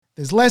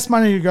There's less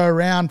money to go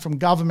around from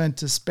government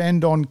to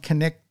spend on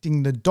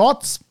connecting the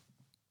dots.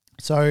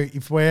 So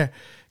if we're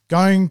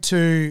going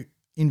to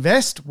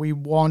invest, we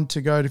want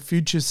to go to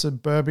future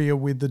suburbia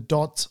with the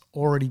dots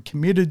already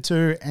committed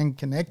to and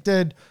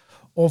connected,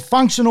 or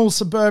functional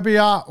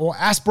suburbia or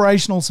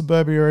aspirational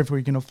suburbia if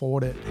we can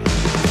afford it.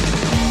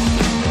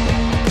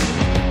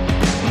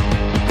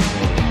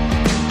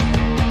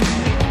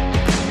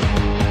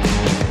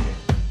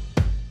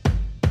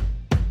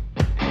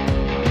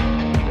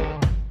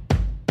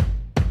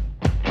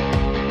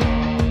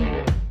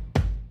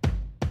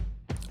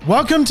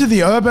 Welcome to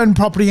the Urban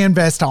Property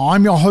Investor.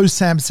 I'm your host,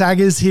 Sam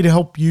Saggers, here to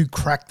help you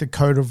crack the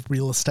code of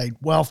real estate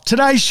wealth.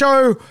 Today's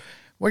show,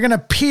 we're going to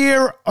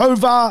peer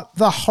over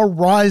the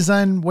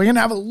horizon. We're going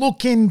to have a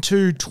look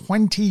into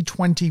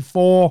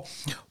 2024.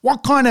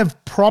 What kind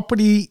of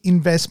property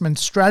investment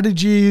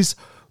strategies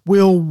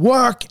will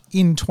work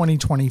in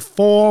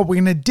 2024? We're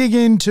going to dig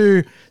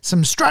into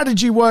some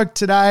strategy work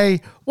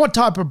today. What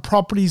type of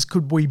properties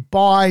could we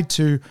buy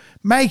to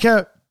make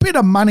a bit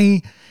of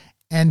money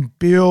and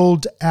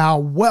build our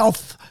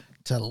wealth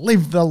to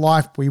live the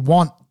life we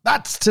want?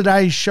 That's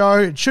today's show.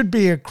 It should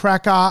be a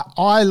cracker.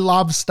 I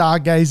love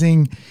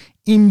stargazing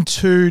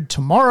into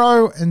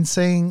tomorrow and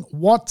seeing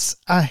what's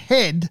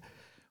ahead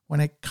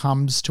when it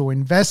comes to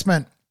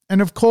investment. And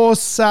of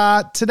course,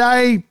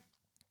 today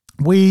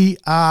we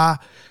are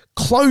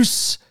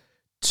close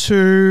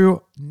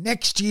to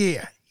next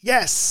year.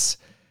 Yes.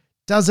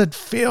 Does it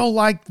feel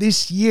like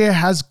this year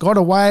has got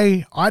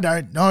away? I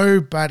don't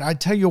know, but I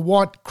tell you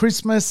what,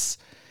 Christmas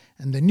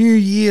and the new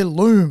year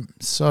loom.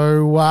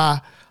 So I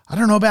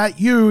don't know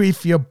about you,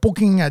 if you're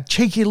booking a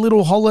cheeky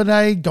little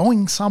holiday,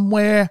 going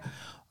somewhere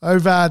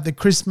over the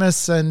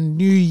Christmas and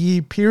New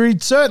Year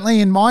period. Certainly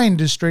in my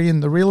industry, in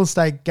the real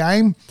estate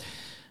game,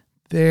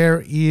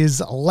 there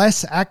is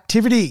less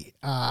activity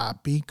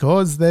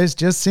because there's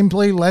just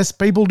simply less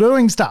people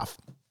doing stuff.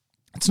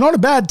 It's not a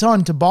bad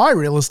time to buy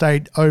real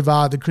estate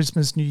over the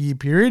Christmas, New Year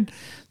period.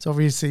 It's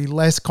obviously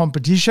less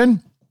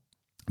competition.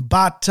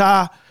 But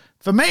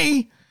for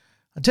me,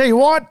 I tell you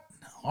what,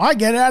 I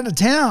get out of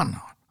town.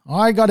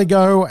 I got to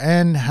go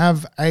and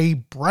have a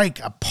break,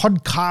 a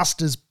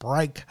podcaster's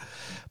break.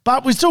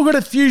 But we've still got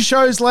a few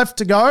shows left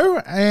to go,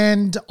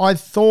 and I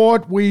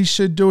thought we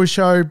should do a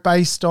show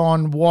based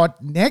on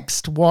what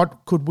next,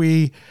 what could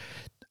we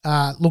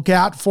look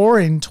out for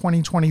in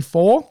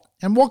 2024,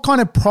 and what kind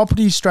of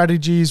property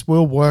strategies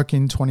will work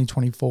in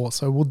 2024.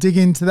 So we'll dig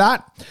into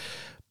that.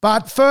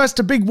 But first,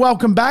 a big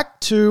welcome back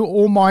to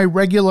all my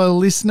regular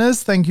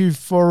listeners. Thank you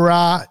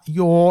for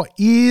your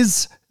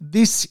ears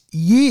this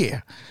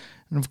year.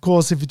 And of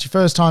course, if it's your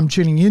first time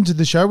tuning into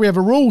the show, we have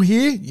a rule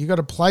here. You got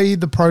to play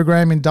the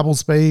program in double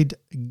speed,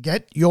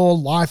 get your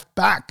life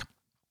back.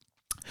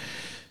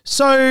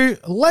 So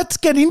let's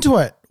get into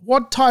it.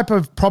 What type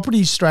of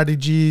property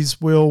strategies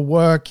will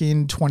work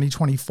in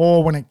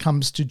 2024 when it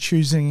comes to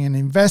choosing an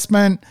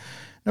investment?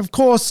 And of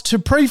course, to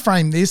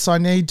pre-frame this, I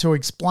need to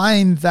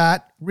explain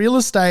that real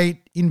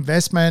estate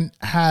investment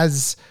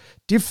has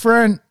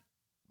different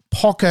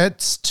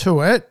pockets to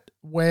it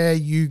where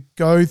you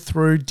go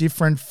through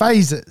different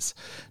phases.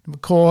 And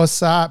of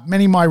course,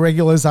 many of my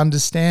regulars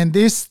understand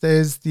this.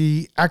 There's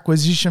the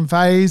acquisition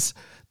phase,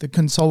 the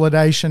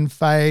consolidation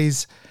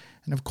phase,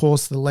 and of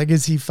course, the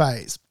legacy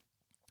phase.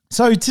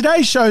 So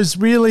today's show is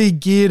really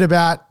geared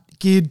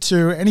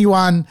to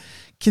anyone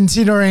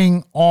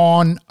considering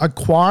on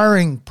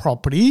acquiring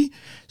property,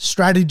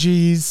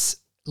 strategies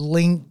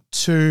linked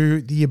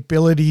to the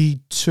ability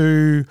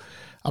to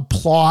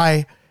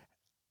apply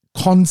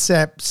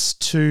concepts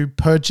to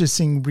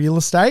purchasing real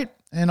estate.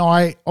 And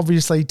I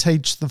obviously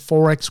teach the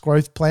 4X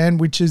growth plan,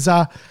 which is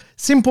a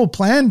simple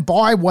plan: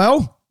 buy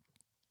well,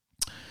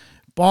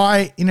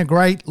 buy in a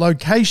great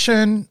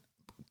location,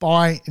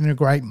 buy in a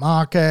great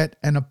market,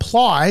 and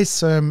apply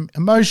some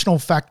emotional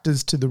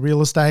factors to the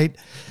real estate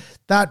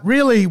that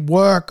really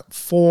work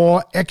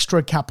for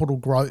extra capital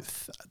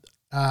growth.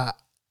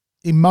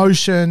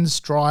 Emotions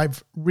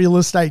drive real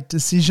estate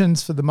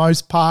decisions for the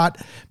most part,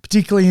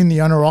 particularly in the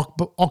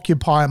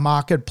owner-occupier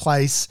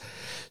marketplace.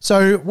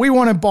 So we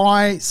want to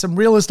buy some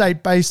real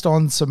estate based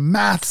on some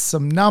maths,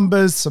 some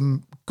numbers,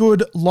 some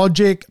good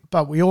logic,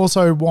 but we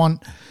also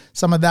want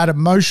some of that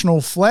emotional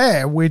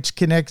flair, which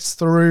connects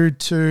through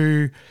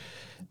to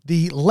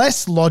the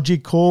less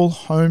logical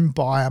home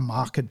buyer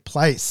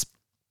marketplace.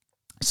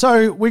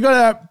 So we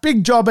got a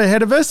big job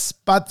ahead of us,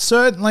 but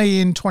certainly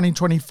in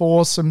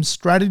 2024, some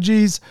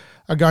strategies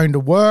are going to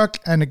work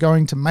and are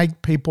going to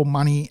make people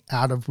money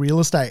out of real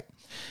estate.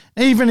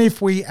 Even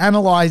if we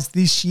analyze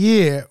this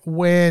year,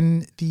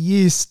 when the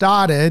year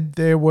started,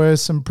 there were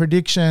some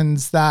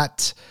predictions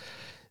that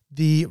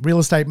the real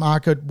estate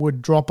market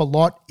would drop a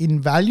lot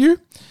in value.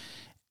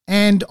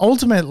 And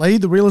ultimately,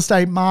 the real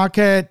estate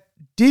market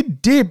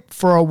did dip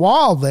for a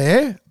while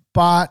there,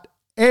 but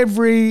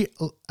every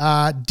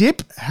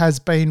dip has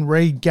been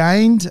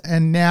regained,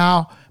 and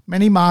now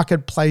many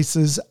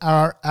marketplaces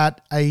are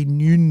at a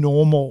new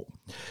normal.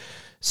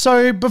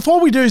 So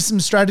before we do some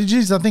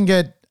strategies, I think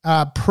it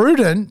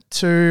prudent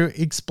to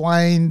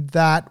explain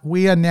that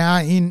we are now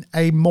in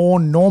a more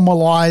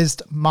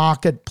normalized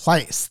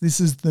marketplace. This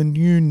is the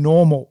new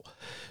normal.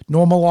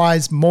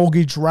 Normalized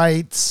mortgage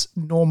rates,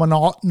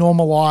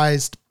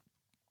 normalized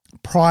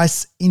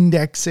price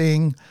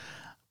indexing,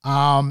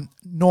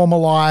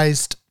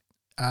 normalized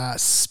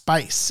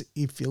space,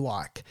 if you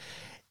like.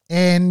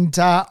 And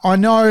I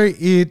know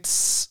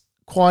it's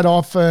quite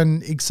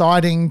often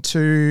exciting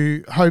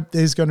to hope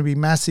there's going to be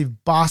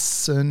massive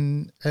busts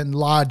and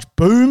large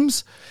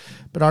booms,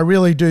 but I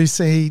really do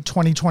see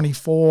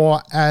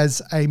 2024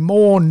 as a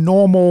more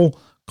normal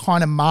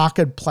kind of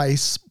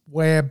marketplace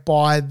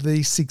whereby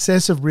the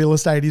success of real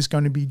estate is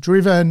going to be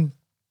driven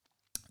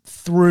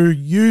through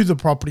you, the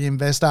property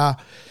investor,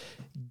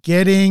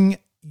 getting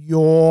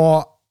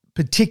your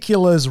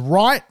particulars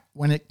right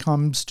when it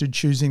comes to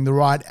choosing the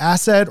right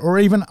asset or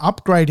even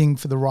upgrading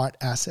for the right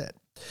asset.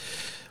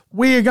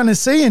 We are going to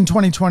see in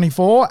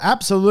 2024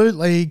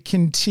 absolutely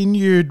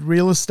continued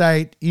real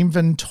estate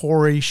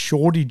inventory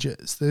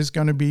shortages. There's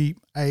going to be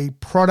a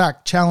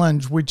product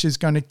challenge which is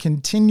going to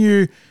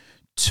continue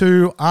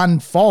to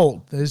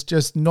unfold. There's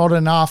just not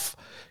enough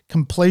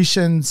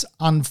completions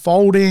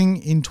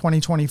unfolding in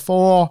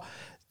 2024.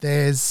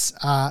 There's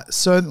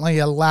certainly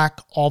a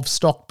lack of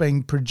stock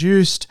being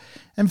produced.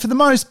 And for the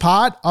most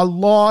part, a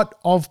lot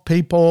of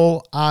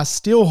people are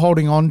still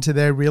holding on to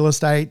their real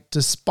estate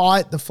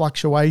despite the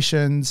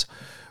fluctuations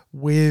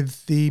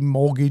with the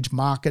mortgage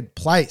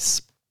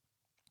marketplace.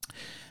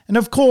 And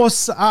of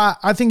course,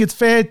 I think it's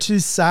fair to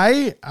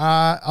say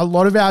a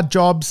lot of our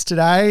jobs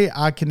today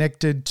are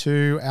connected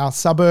to our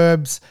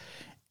suburbs,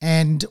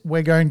 and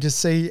we're going to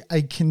see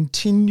a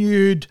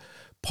continued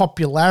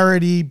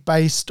popularity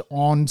based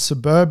on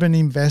suburban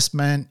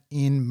investment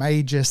in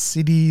major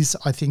cities.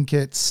 I think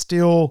it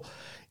still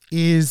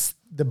is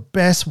the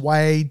best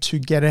way to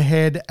get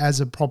ahead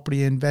as a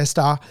property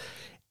investor.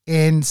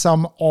 And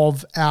some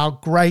of our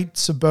great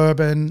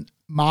suburban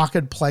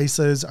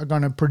marketplaces are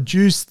going to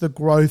produce the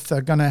growth,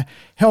 are going to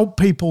help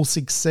people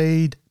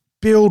succeed,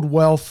 build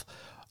wealth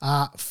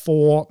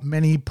for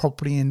many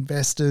property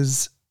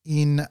investors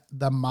in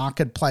the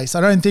marketplace.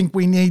 I don't think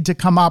we need to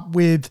come up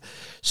with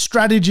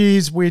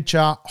strategies which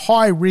are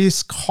high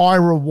risk, high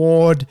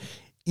reward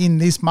in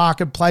this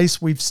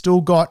marketplace. We've still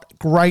got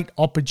great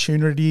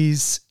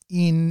opportunities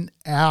in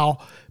our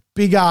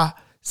bigger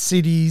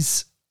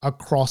cities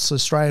across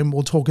Australia, and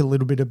we'll talk a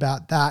little bit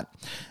about that.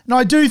 And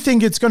I do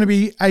think it's going to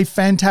be a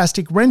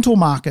fantastic rental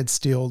market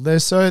still. There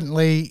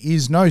certainly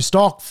is no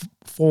stock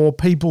for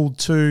people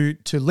to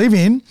live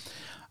in.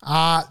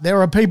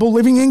 There are people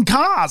living in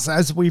cars,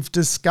 as we've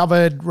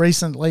discovered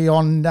recently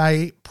on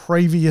a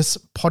previous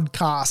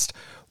podcast.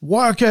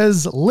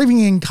 Workers living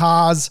in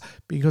cars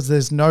because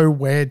there's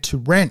nowhere to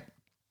rent.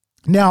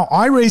 Now,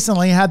 I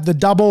recently had the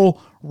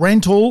double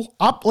rental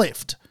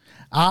uplift.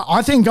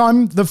 I think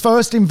I'm the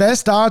first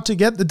investor to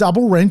get the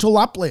double rental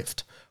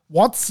uplift.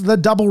 What's the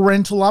double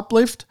rental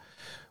uplift?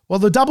 Well,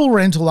 the double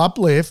rental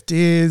uplift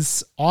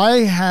is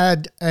I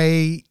had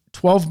a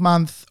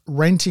 12-month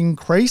rent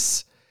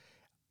increase,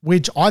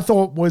 which I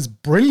thought was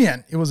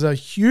brilliant. It was a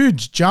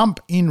huge jump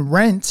in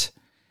rent.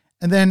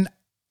 And then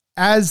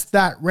as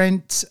that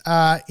rent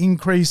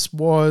increase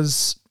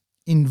was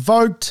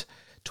invoked,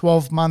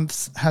 12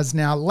 months has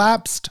now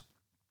lapsed.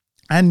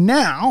 And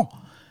now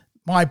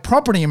my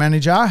property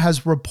manager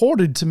has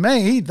reported to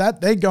me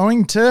that they're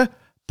going to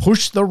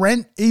push the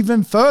rent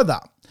even further.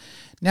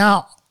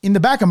 Now, in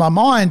the back of my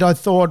mind, I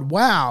thought,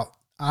 wow,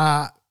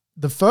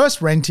 the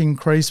first rent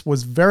increase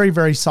was very,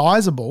 very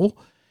sizable.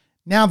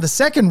 Now the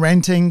second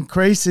rent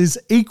increase is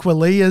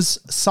equally as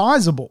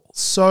sizable.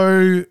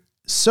 So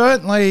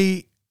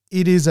certainly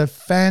it is a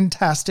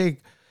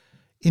fantastic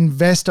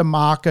investor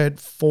market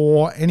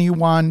for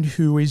anyone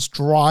who is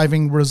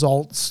driving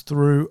results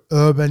through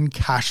urban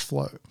cash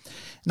flow.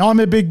 Now,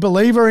 I'm a big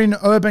believer in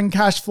urban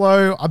cash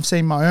flow. I've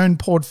seen my own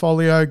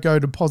portfolio go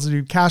to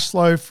positive cash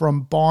flow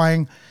from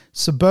buying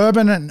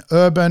suburban and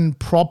urban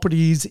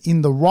properties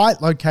in the right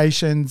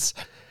locations,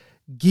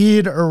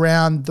 geared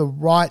around the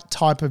right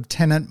type of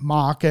tenant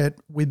market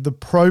with the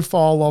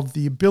profile of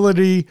the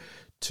ability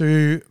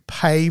to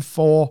pay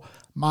for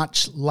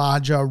much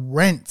larger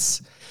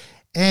rents.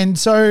 And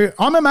so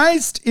I'm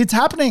amazed it's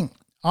happening.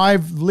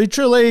 I've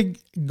literally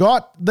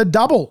got the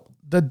double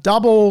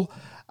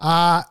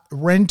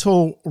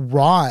rental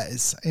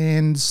rise.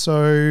 And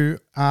so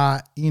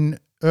in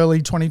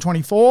early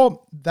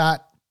 2024,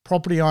 that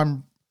property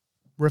I'm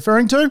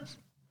referring to,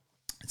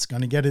 it's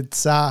going to get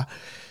its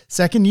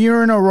second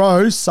year in a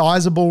row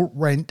sizable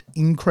rent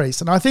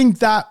increase. And I think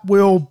that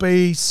will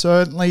be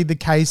certainly the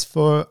case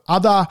for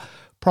other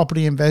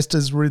property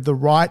investors with the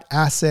right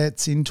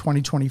assets in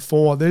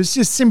 2024. There's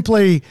just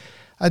simply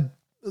a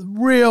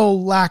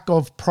real lack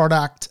of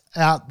product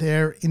out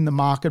there in the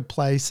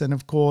marketplace. And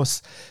of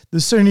course, the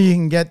sooner you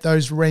can get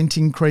those rent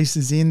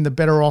increases in, the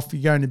better off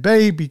you're going to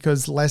be,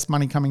 because less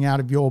money coming out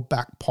of your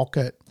back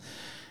pocket.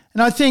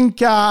 And I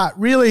think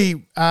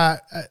really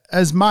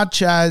as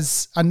much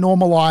as a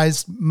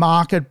normalized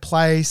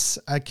marketplace,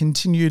 a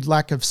continued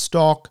lack of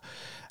stock,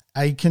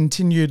 a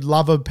continued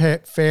love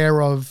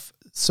affair of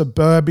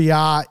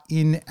suburbia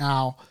in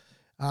our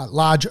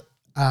large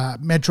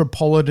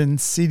metropolitan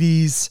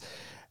cities,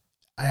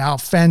 our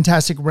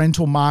fantastic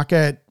rental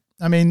market.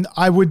 I mean,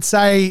 I would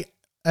say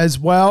as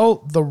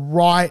well, the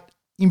right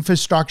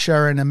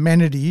infrastructure and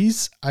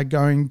amenities are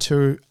going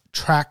to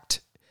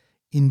attract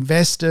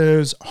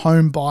investors,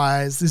 home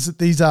buyers.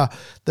 These are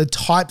the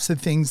types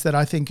of things that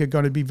I think are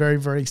going to be very,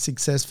 very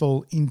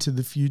successful into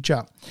the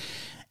future.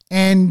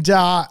 And,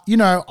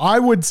 I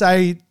would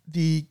say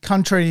the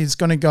country is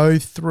going to go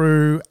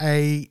through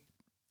a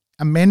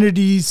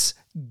amenities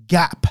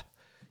gap.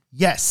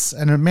 Yes,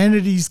 an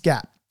amenities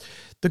gap.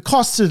 The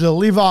cost to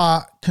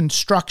deliver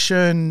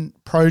construction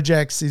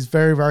projects is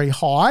very, very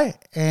high.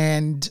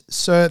 And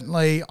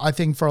certainly, I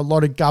think for a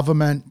lot of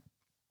government,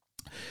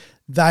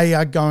 they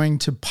are going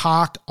to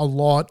park a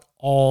lot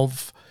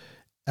of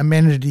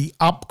amenity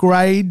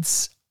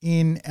upgrades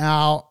in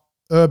our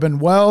urban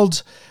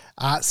world,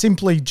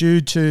 simply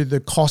due to the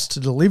cost to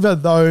deliver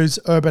those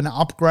urban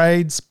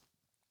upgrades.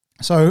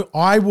 So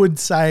I would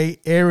say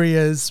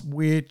areas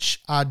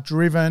which are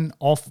driven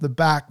off the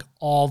back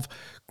of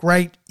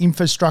great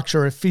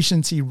infrastructure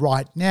efficiency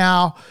right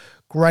now,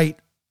 great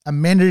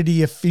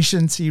amenity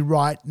efficiency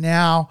right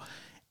now,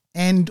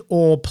 and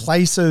or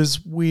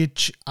places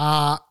which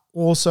are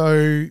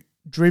also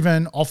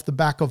driven off the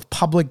back of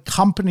public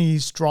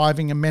companies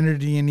driving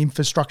amenity and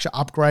infrastructure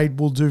upgrade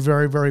will do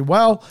very, very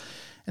well.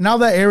 And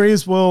other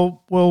areas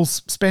will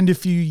spend a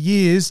few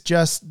years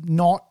just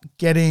not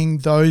getting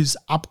those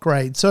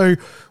upgrades. So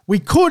we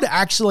could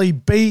actually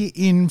be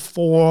in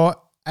for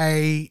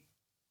a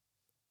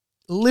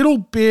little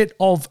bit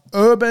of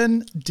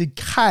urban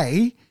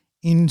decay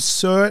in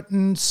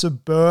certain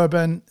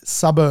suburban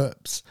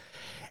suburbs.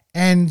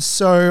 And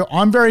so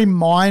I'm very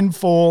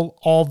mindful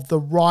of the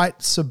right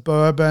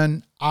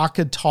suburban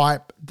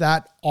archetype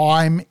that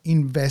I'm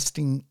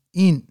investing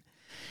in.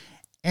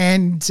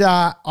 And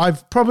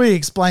I've probably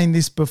explained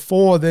this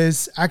before.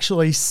 There's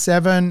actually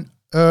 7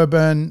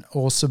 urban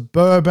or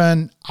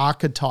suburban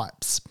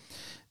archetypes.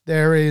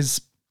 There is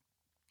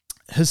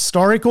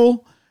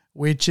historical,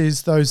 which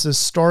is those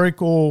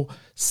historical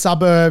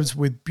suburbs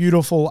with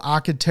beautiful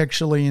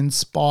architecturally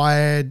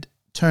inspired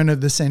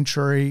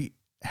turn-of-the-century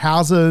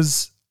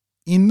houses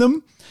in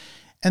them.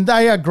 And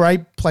they are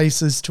great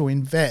places to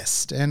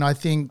invest. And I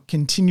think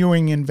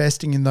continuing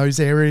investing in those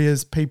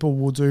areas, people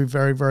will do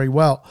very, very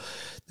well.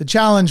 The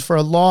challenge for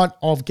a lot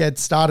of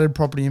get-started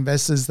property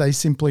investors, they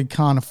simply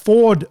can't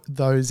afford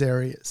those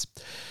areas.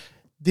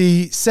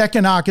 The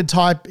second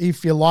archetype,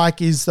 if you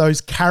like, is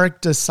those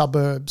character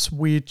suburbs,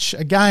 which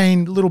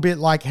again, a little bit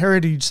like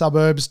heritage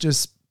suburbs,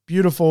 just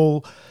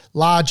beautiful,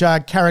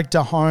 larger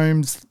character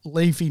homes,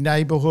 leafy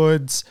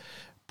neighborhoods,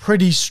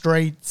 pretty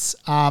streets.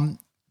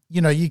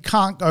 You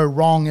can't go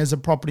wrong as a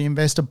property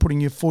investor putting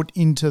your foot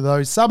into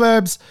those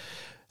suburbs.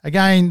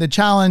 Again, the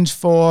challenge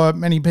for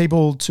many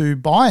people to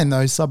buy in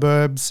those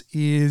suburbs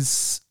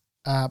is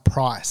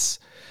price.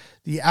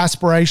 The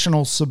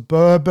aspirational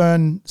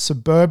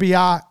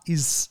suburbia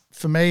is,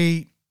 for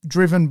me,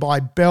 driven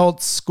by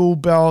belts, school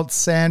belts,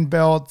 sand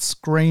belts,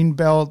 green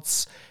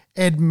belts,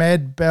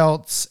 ed-med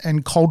belts,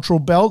 and cultural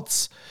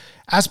belts.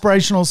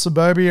 Aspirational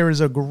suburbia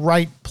is a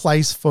great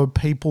place for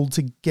people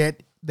to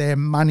get their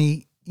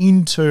money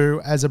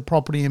into as a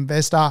property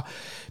investor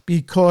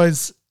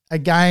because,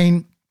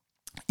 again,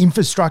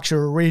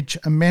 infrastructure rich,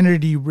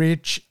 amenity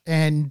rich,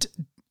 and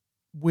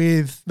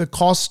with the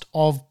cost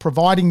of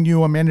providing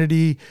new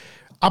amenity,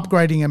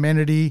 upgrading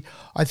amenity,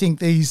 I think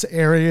these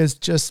areas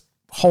just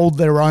hold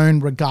their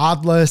own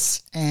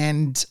regardless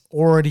and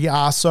already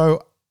are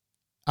so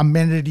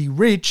amenity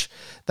rich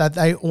that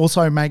they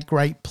also make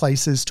great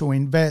places to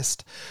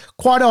invest.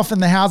 Quite often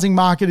the housing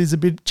market is a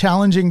bit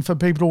challenging for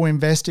people to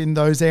invest in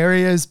those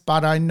areas,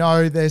 but I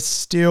know there's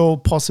still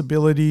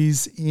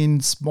possibilities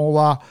in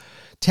smaller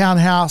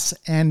townhouse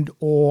and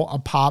or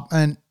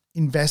apartment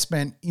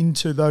investment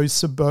into those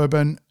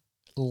suburban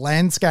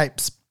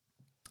landscapes.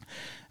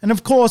 And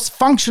of course,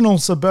 functional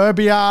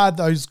suburbia,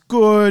 those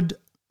good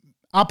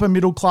upper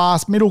middle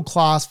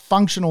class,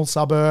 functional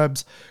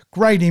suburbs,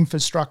 great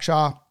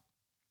infrastructure,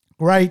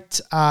 great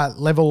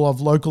level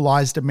of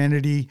localized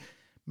amenity,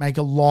 make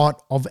a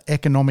lot of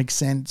economic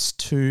sense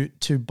to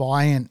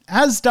buy in,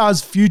 as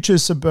does future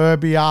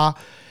suburbia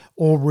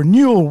or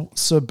renewal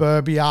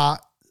suburbia,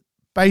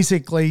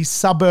 basically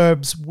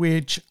suburbs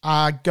which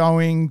are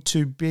going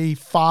to be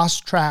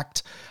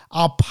fast-tracked,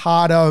 are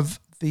part of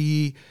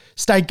the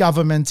state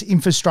government's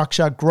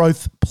infrastructure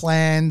growth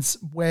plans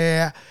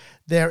where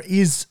there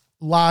is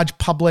large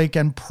public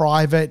and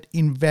private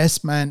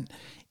investment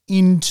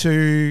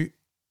into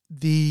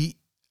the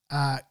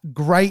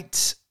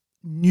great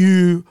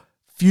new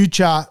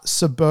future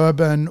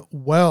suburban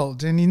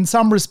world. And in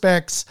some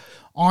respects,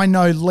 I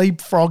know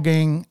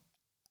leapfrogging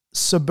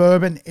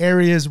suburban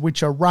areas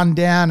which are run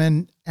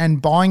down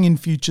and buying in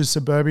future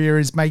suburbia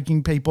is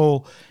making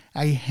people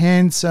a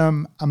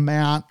handsome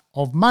amount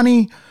of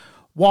money.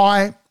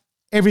 Why?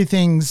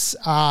 Everything's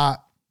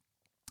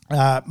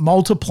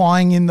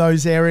multiplying in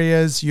those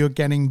areas. You're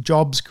getting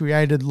jobs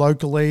created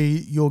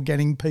locally. You're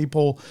getting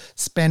people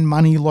spend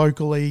money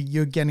locally.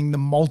 You're getting the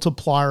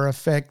multiplier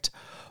effect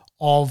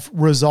of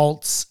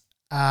results,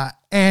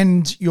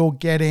 and you're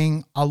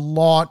getting a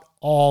lot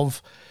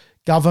of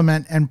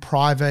government and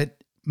private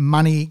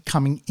money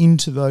coming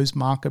into those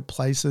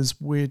marketplaces,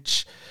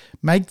 which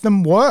make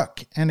them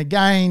work. And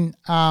again,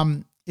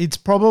 it's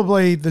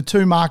probably the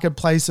two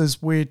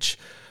marketplaces which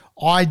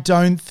I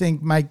don't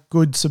think make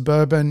good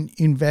suburban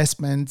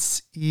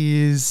investments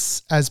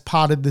is, as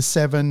part of the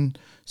 7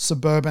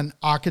 suburban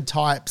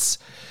archetypes,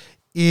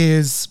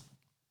 is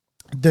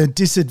the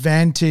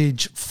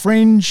disadvantage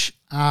fringe.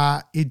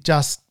 It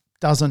just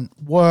doesn't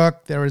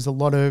work. There is a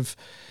lot of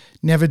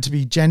never to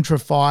be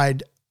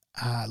gentrified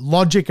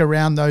logic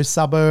around those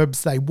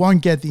suburbs. They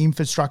won't get the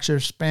infrastructure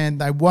spend.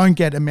 They won't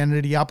get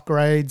amenity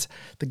upgrades.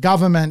 The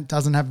government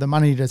doesn't have the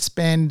money to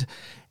spend.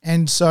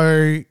 And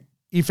so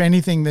if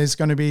anything, there's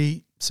going to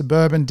be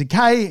suburban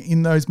decay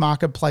in those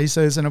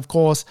marketplaces. And of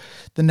course,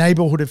 the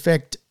neighborhood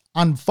effect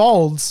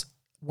unfolds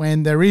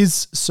when there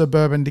is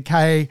suburban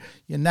decay.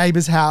 Your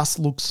neighbor's house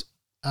looks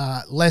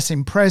less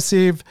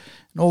impressive.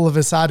 And all of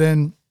a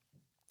sudden,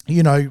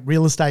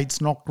 real estate's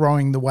not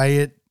growing the way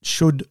it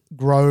should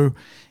grow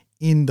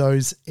in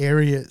those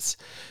areas.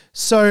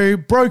 So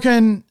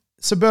broken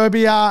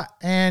suburbia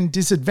and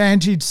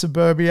disadvantaged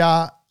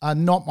suburbia are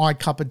not my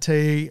cup of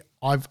tea.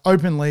 I've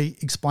openly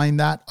explained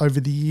that over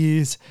the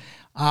years.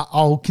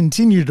 I'll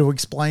continue to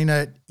explain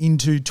it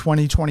into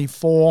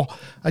 2024.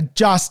 I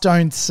just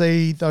don't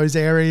see those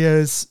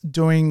areas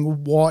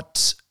doing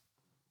what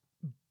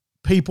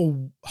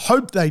people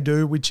hope they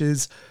do, which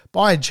is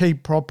buy a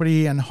cheap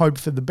property and hope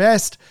for the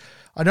best.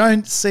 I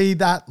don't see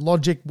that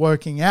logic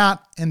working out.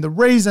 And the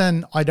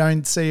reason I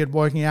don't see it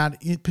working out,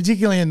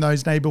 particularly in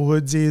those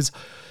neighborhoods, is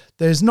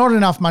there's not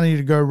enough money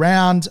to go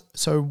around.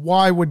 So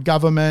why would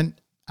government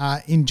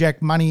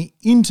inject money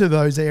into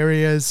those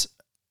areas?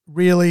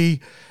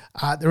 Really,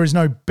 there is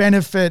no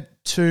benefit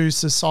to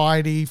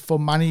society for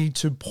money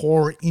to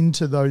pour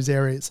into those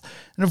areas.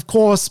 And of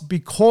course,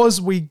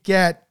 because we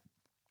get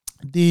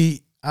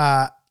the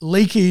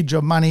leakage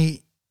of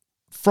money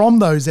from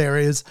those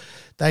areas,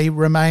 they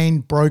remain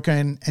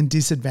broken and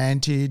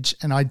disadvantaged,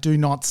 and I do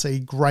not see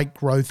great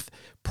growth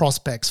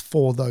prospects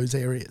for those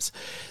areas.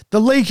 The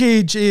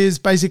leakage is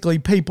basically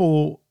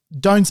people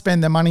don't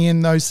spend their money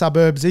in those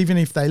suburbs. Even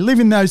if they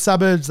live in those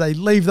suburbs, they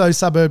leave those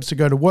suburbs to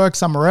go to work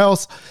somewhere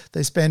else.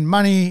 They spend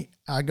money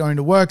going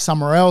to work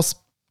somewhere else,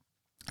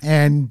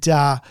 and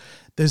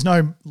there's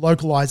no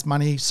localized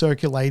money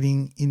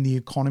circulating in the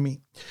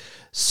economy.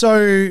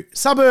 So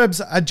suburbs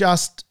are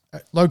just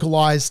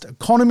localized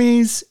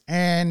economies,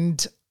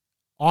 and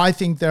I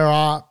think there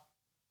are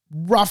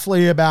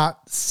roughly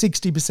about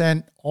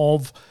 60%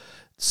 of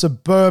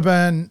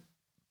suburban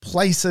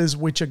places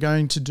which are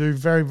going to do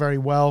very, very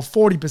well,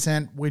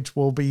 40% which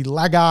will be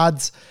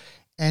laggards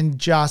and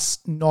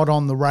just not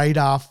on the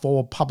radar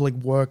for public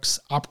works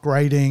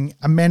upgrading,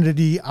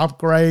 amenity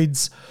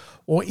upgrades,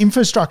 or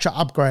infrastructure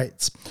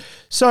upgrades.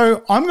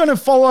 So I'm going to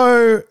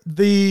follow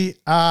the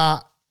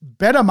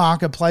better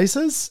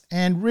marketplaces,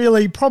 and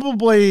really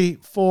probably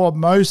for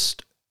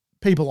most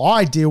people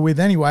I deal with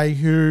anyway,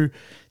 who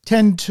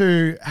tend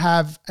to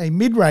have a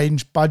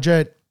mid-range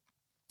budget,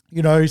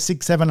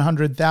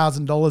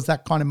 $600,000-$700,000,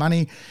 that kind of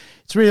money.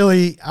 It's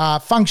really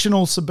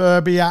functional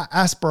suburbia,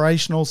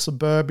 aspirational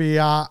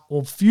suburbia,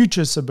 or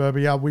future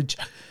suburbia, which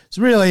is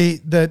really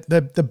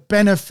the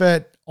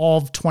benefit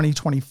of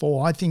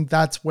 2024. I think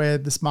that's where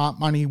the smart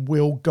money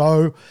will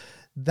go.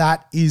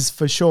 That is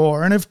for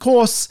sure. And of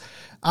course,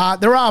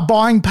 there are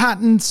buying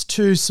patterns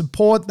to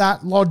support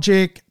that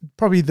logic.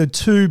 Probably the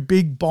two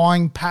big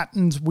buying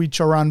patterns which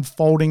are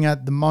unfolding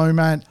at the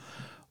moment.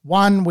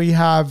 One, we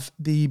have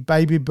the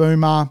baby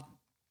boomer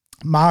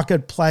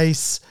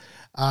marketplace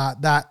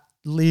that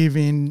live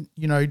in,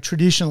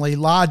 traditionally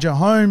larger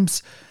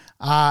homes,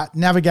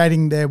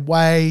 navigating their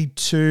way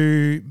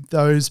to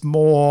those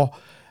more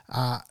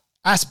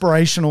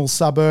aspirational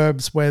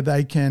suburbs where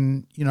they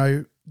can,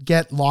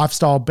 get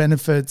lifestyle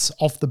benefits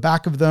off the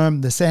back of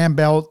them. The sand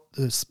belt,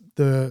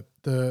 the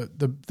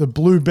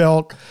blue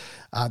belt,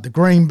 the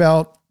green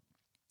belt,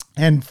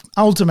 and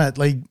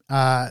ultimately,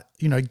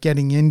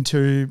 getting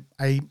into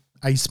a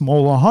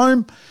smaller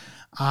home,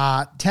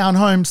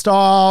 townhome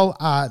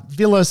style,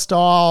 villa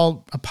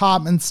style,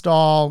 apartment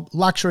style,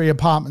 luxury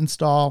apartment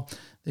style.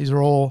 These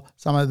are all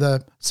some of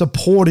the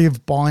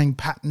supportive buying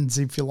patterns,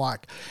 if you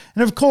like.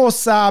 And of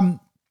course,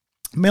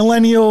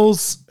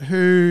 millennials,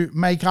 who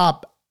make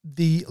up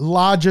the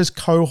largest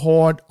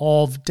cohort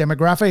of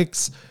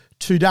demographics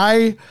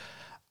today,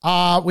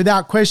 are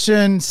without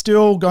question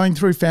still going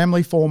through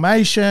family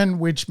formation,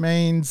 which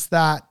means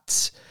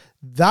that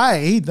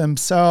they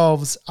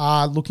themselves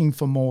are looking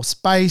for more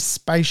space,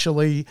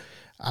 spatially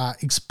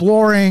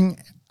exploring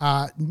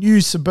new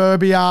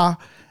suburbia,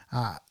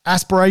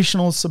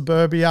 aspirational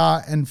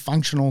suburbia, and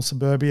functional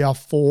suburbia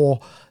for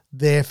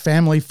their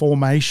family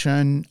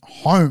formation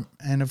home.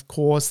 And of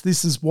course,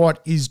 this is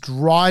what is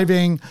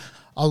driving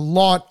a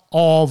lot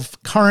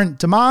of current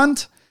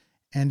demand,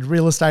 and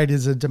real estate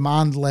is a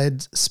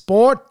demand-led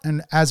sport.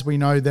 And as we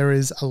know, there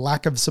is a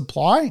lack of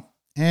supply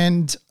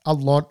and a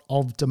lot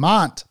of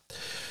demand.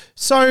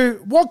 So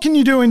what can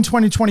you do in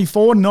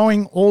 2024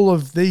 knowing all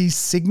of these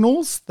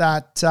signals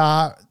that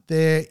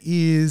there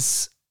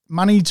is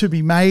money to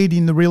be made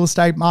in the real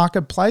estate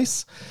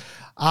marketplace?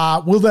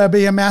 Will there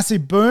be a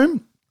massive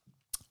boom?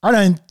 I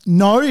don't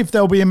know if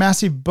there'll be a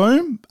massive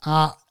boom.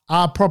 Are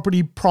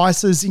property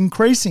prices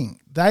increasing?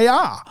 They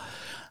are.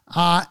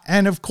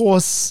 And of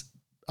course,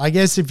 I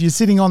guess if you're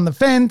sitting on the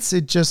fence,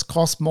 it just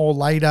costs more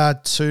later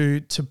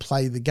to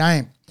play the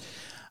game.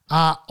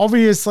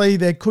 Obviously,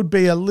 there could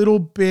be a little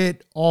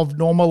bit of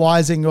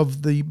normalizing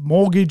of the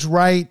mortgage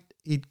rate.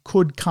 It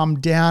could come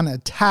down a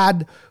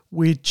tad,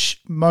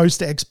 which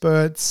most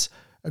experts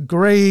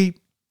agree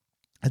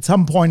at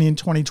some point in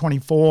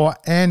 2024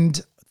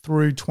 and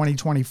through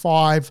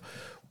 2025,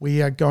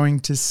 we are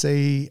going to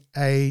see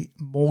a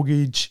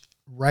mortgage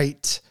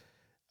rate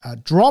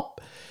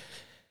drop.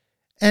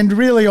 And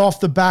really off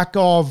the back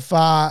of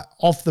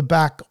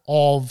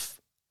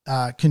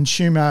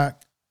consumer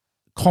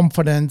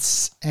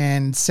confidence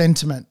and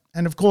sentiment.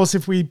 And of course,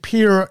 if we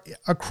peer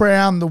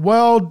around the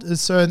world, there's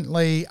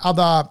certainly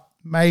other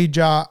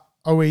major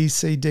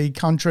OECD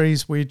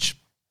countries which,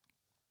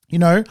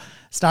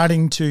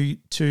 starting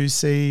to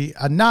see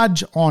a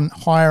nudge on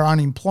higher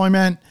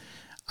unemployment,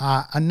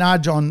 a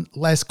nudge on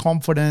less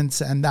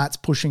confidence, and that's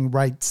pushing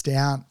rates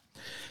down.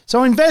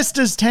 So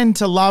investors tend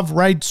to love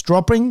rates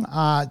dropping.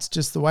 It's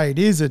just the way it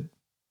is. It's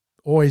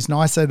always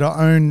nicer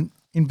to own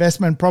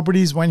investment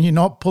properties when you're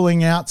not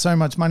pulling out so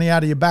much money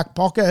out of your back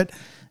pocket,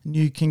 and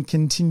you can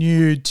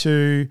continue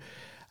to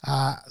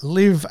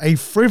live a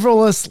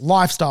frivolous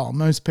lifestyle.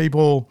 Most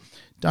people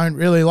don't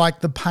really like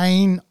the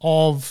pain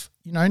of,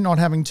 not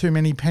having too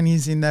many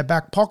pennies in their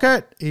back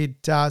pocket. It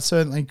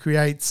certainly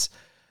creates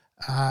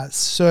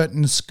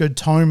certain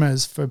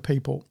scotomas for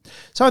people.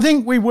 So I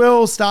think we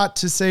will start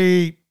to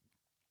see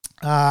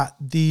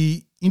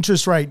the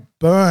interest rate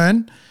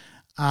burn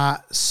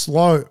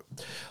slow.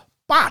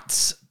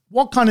 But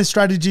what kind of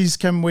strategies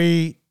can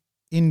we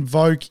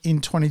invoke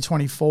in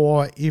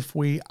 2024 if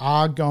we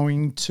are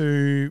going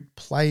to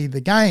play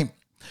the game?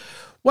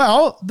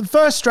 Well, the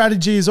first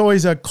strategy is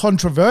always a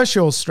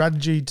controversial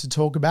strategy to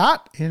talk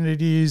about, and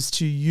it is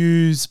to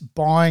use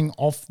buying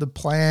off the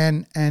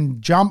plan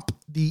and jump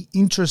the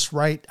interest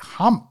rate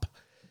hump.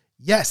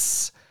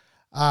 Yes,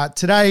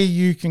 today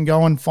you can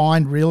go and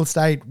find real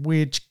estate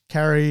which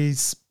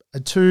carries a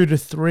 2 to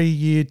 3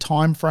 year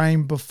time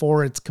frame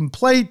before it's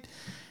complete.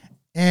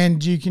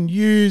 And you can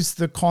use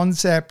the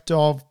concept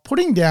of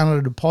putting down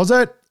a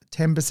deposit,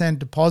 10%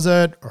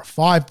 deposit or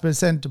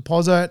 5%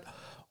 deposit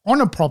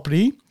on a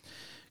property,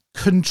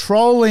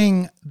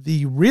 controlling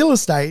the real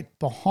estate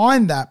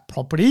behind that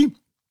property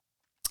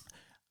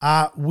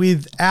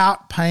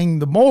without paying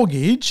the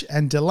mortgage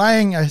and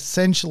delaying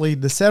essentially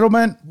the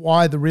settlement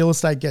while the real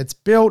estate gets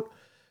built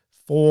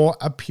for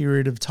a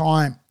period of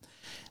time.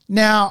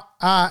 Now,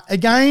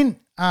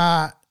 again,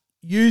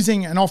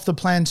 using an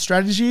off-the-plan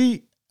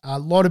strategy, a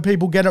lot of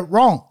people get it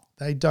wrong.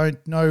 They don't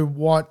know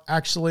what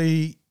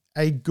actually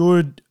a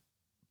good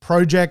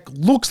project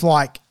looks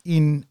like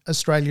in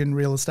Australian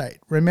real estate.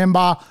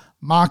 Remember,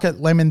 market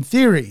lemon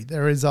theory.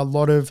 There is a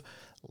lot of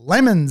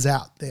lemons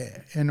out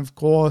there. And of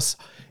course,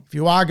 if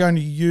you are going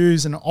to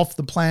use an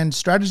off-the-plan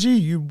strategy,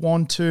 you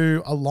want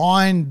to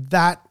align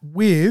that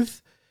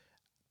with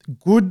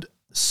good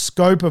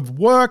scope of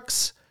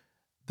works,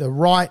 the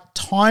right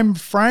time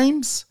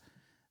frames,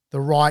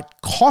 the right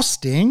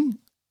costing,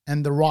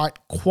 and the right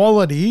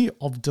quality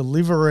of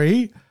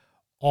delivery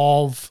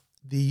of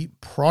the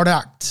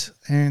product.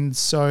 And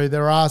so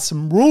there are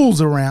some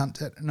rules around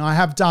it. And I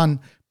have done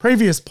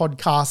previous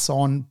podcasts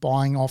on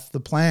buying off the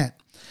plan.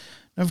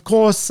 And of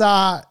course,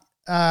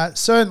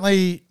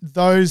 certainly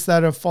those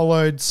that have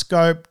followed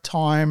scope,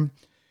 time,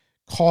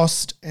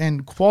 cost,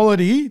 and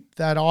quality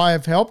that I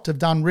have helped have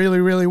done really,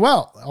 really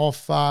well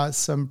off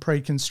some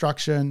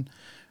pre-construction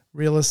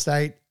real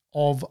estate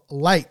of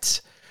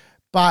late.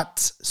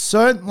 But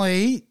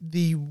certainly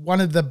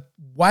one of the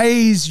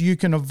ways you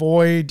can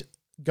avoid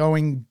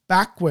going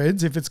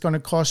backwards, if it's going to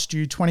cost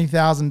you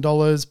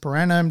 $20,000 per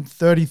annum,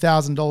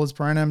 $30,000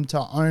 per annum to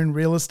own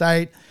real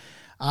estate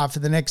for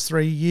the next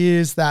 3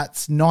 years,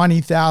 that's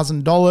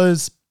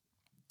 $90,000.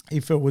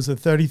 If it was a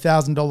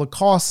 $30,000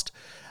 cost,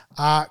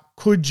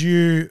 could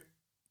you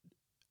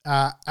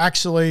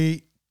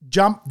actually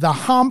jump the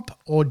hump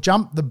or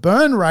jump the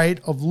burn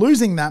rate of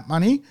losing that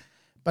money,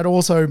 but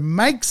also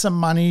make some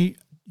money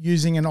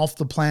using an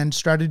off-the-plan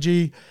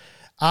strategy?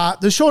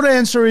 The short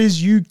answer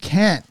is you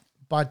can,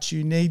 but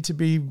you need to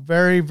be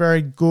very,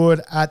 very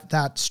good at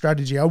that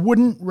strategy. I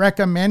wouldn't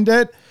recommend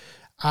it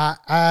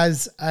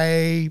as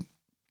a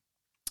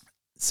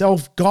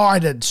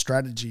self-guided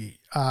strategy.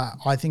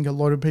 I think a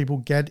lot of people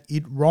get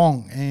it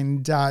wrong.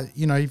 And,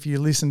 if you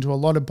listen to a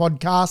lot of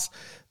podcasts,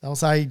 they'll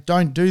say,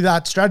 don't do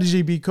that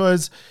strategy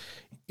because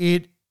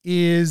it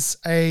is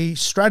a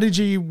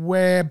strategy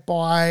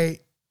whereby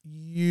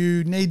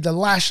you need the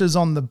lashes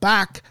on the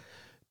back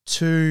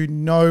to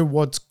know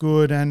what's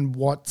good and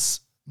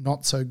what's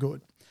not so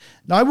good.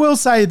 Now, I will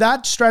say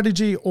that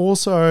strategy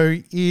also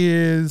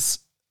is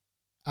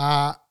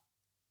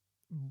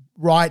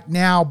right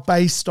now,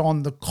 based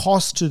on the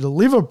cost to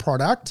deliver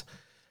product,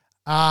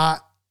 a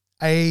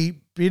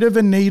bit of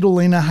a needle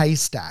in a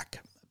haystack.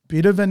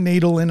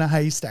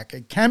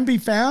 It can be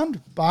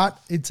found, but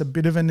it's a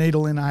bit of a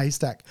needle in a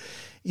haystack.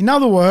 In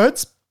other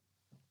words,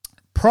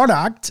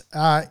 product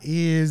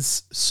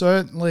is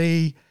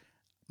certainly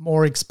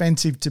more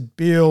expensive to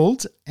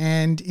build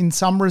and in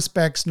some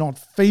respects not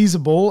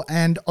feasible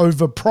and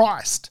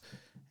overpriced.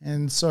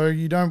 And so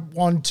you don't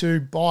want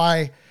to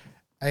buy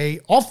a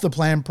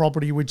off-the-plan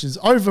property which is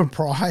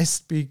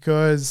overpriced,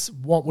 because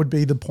what would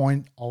be the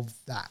point of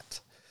that?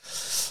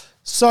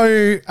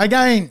 So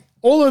again,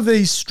 all of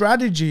these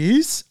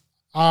strategies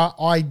are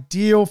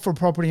ideal for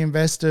property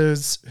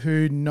investors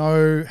who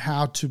know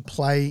how to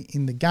play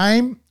in the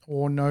game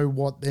or know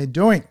what they're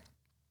doing.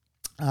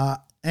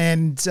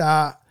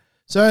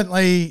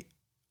 Certainly,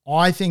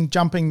 I think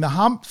jumping the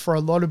hump for a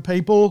lot of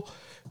people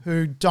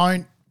who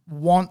don't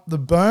want the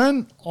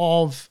burn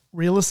of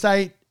real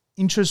estate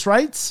interest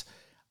rates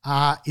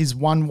is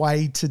one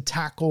way to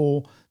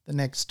tackle the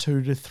next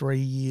 2 to 3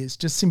 years.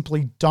 Just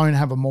simply don't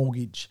have a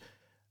mortgage.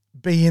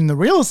 Be in the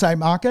real estate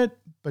market,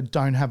 but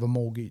don't have a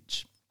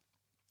mortgage.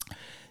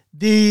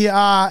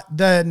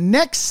 The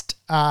next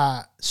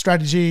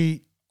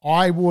strategy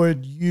I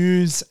would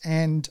use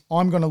and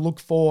I'm going to look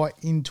for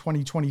in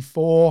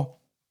 2024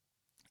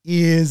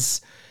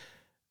 is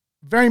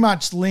very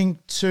much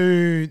linked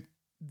to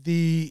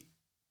the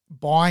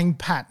buying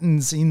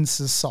patterns in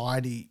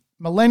society.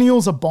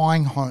 Millennials are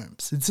buying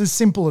homes. It's as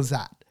simple as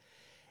that.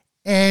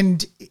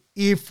 And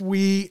if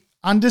we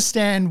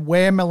understand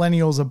where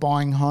millennials are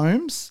buying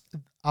homes,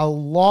 a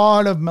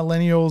lot of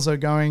millennials are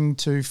going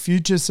to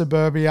future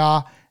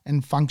suburbia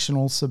and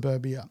functional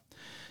suburbia.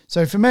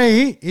 So for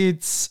me,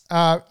 it's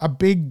a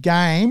big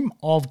game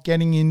of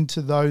getting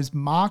into those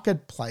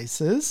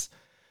marketplaces,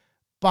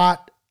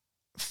 but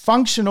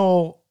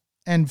functional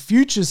and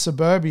future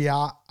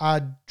suburbia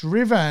are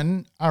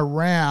driven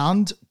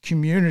around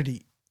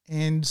community.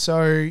 And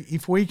so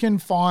if we can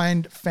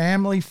find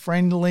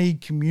family-friendly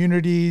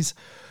communities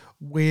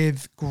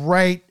with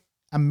great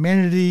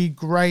amenity,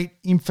 great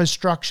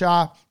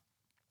infrastructure,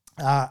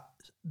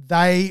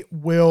 they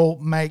will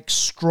make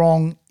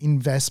strong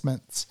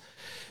investments,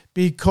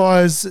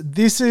 because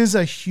this is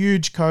a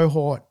huge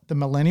cohort, the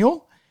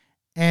millennial,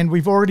 and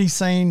we've already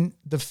seen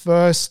the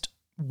first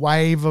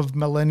wave of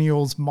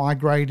millennials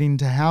migrate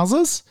into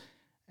houses,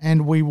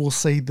 and we will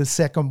see the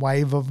second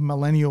wave of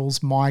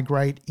millennials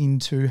migrate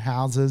into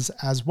houses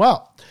as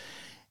well.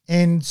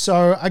 And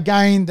so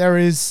again, there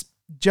is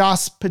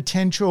just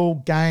potential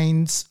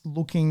gains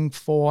looking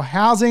for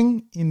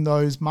housing in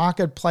those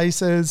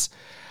marketplaces,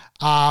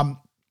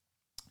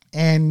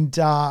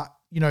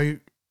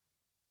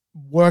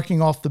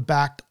 working off the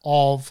back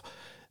of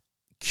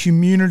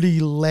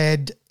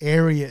community-led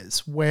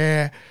areas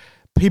where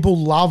people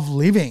love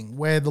living,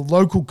 where the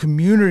local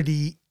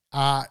community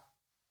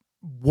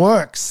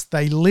works,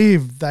 they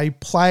live, they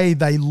play,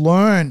 they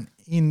learn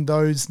in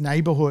those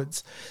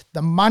neighborhoods.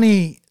 The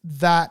money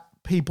that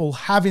people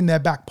have in their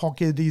back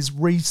pocket is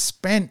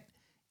re-spent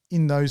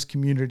in those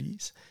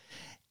communities.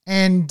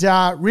 And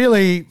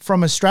really,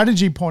 from a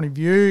strategy point of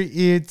view,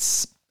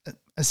 it's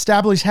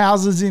establish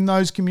houses in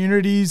those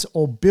communities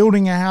or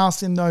building a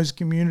house in those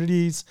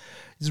communities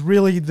is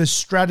really the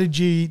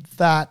strategy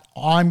that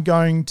I'm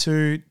going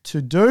to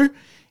do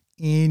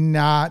in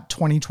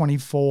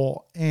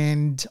 2024.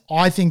 And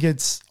I think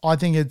it's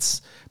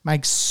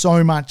makes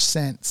so much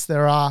sense.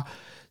 There are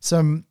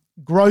some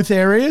growth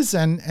areas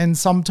and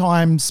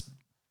sometimes,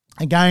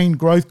 again,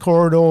 growth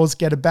corridors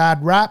get a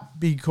bad rap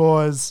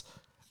because,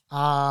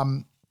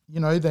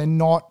 they're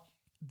not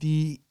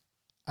the,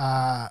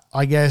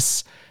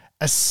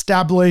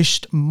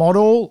 established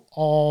model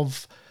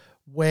of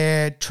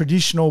where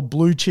traditional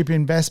blue chip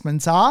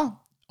investments are,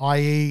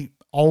 i.e.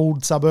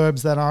 old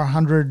suburbs that are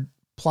 100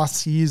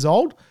 plus years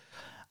old.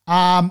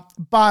 But,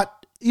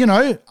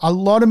 a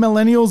lot of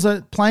millennials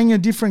are playing a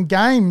different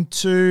game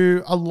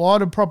to a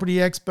lot of property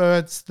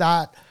experts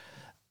that,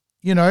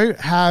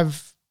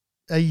 have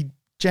a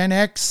Gen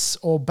X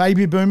or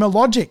baby boomer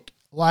logic.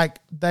 Like,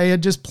 they are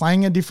just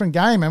playing a different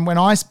game. And when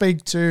I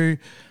speak to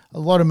a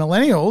lot of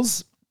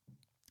millennials,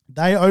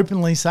 they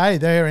openly say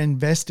they're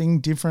investing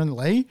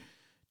differently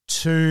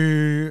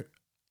to,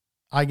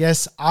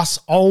 us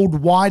old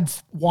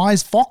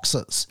wise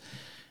foxes.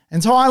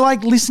 And so I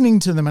like listening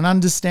to them and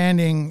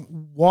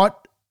understanding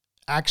what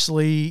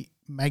actually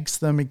makes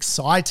them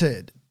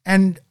excited.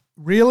 And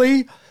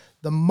really,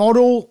 the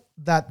model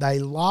that they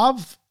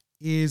love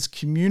is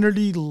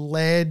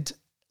community-led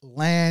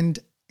land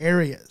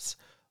areas.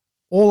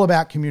 All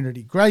about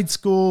community. Great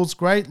schools,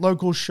 great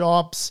local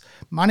shops,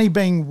 money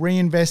being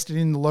reinvested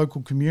in the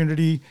local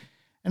community.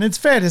 And it's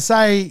fair to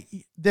say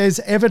there's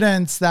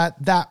evidence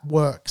that that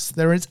works.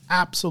 There is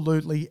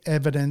absolutely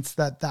evidence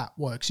that that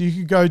works. You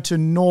could go to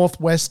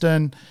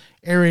northwestern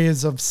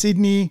areas of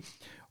Sydney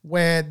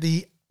where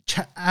the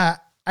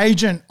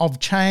agent of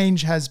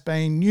change has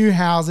been new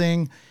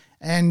housing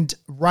and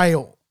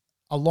rail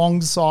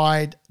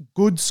alongside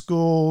good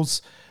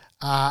schools,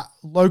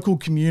 local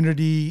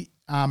community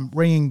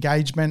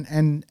re-engagement,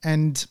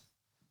 and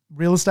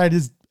real estate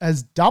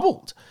has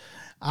doubled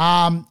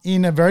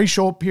in a very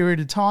short period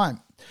of time.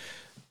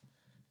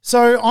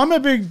 So I'm a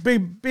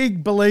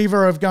big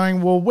believer of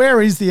going, well,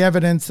 where is the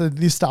evidence that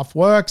this stuff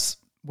works?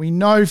 We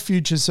know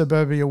future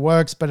suburbia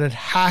works, but it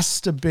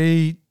has to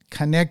be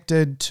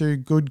connected to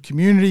good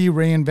community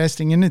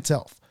reinvesting in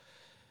itself.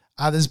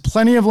 There's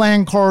plenty of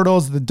land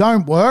corridors that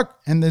don't work,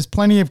 and there's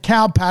plenty of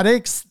cow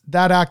paddocks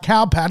that are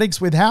cow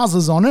paddocks with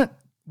houses on it,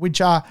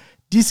 which are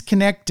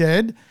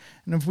disconnected.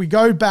 And if we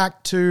go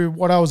back to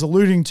what I was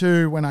alluding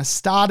to when I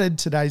started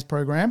today's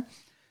program,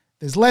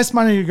 there's less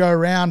money to go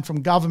around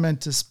from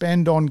government to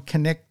spend on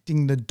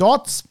connecting the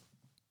dots.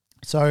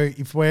 So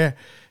if we're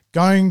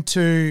going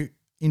to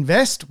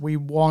invest, we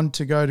want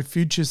to go to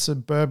future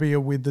suburbia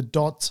with the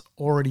dots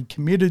already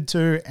committed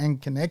to and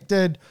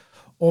connected,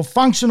 or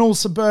functional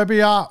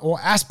suburbia or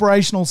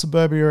aspirational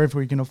suburbia if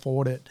we can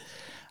afford it.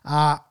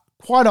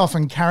 Quite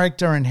often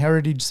character and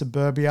heritage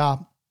suburbia,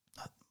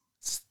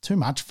 it's too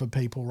much for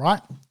people,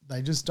 right?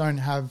 They just don't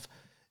have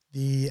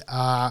the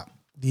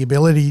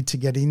ability to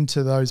get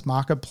into those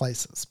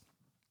marketplaces.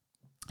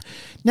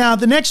 Now,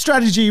 the next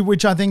strategy,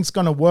 which I think is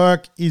going to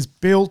work, is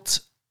built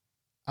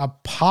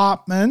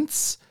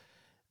apartments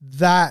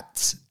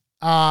that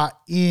are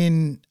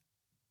in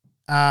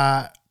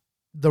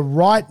the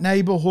right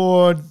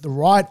neighborhood, the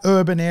right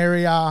urban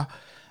area.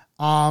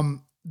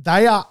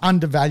 They are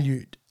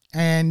undervalued,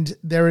 and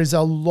there is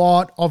a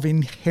lot of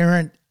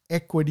inherent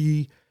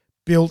equity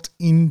built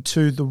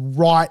into the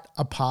right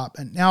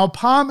apartment. Now,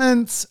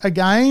 apartments,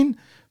 again,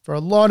 for a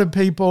lot of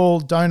people,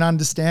 don't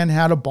understand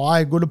how to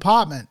buy a good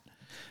apartment.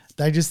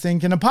 They just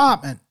think an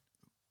apartment.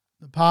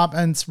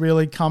 Apartments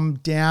really come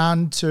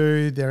down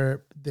to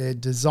their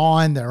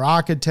design, their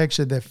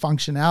architecture, their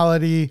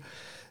functionality,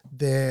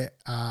 their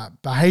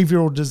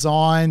behavioral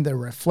design, their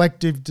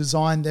reflective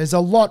design. There's a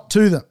lot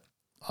to them.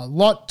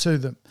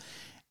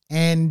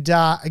 And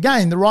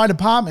again, the right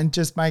apartment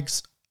just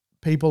makes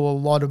people a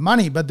lot of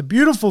money. But the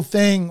beautiful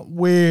thing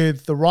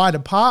with the right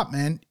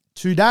apartment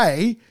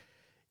today,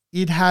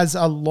 it has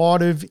a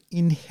lot of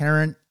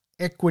inherent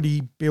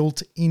equity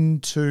built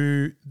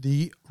into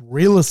the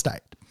real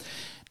estate.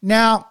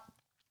 Now,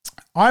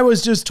 I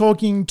was just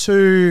talking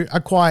to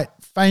a quite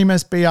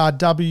famous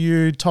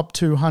BRW top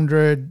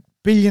 200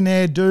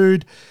 billionaire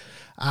dude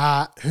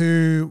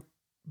who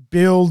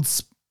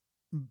builds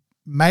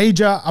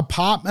major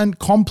apartment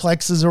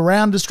complexes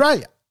around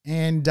Australia.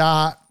 And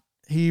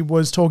he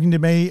was talking to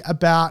me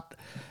about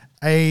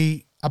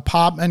a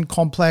apartment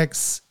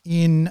complex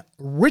in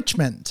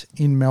Richmond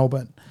in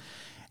Melbourne.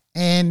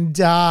 And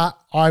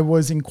I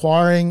was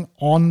inquiring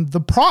on the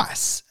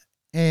price,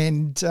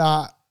 and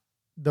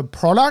the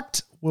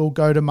product will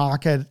go to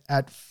market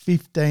at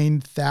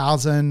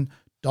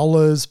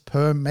 $15,000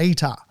 per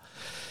meter.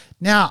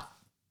 Now,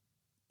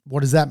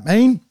 what does that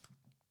mean?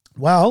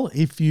 Well,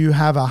 if you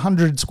have a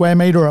 100 square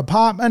meter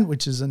apartment,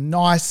 which is a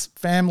nice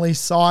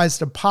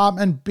family-sized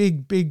apartment,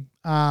 big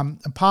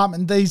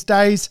apartment these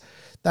days,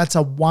 that's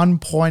a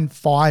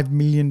 $1.5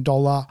 million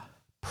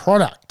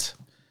product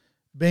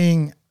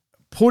being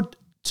put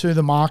to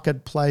the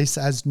marketplace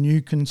as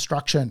new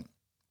construction.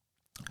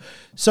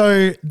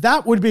 So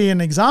that would be an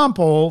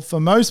example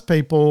for most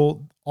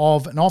people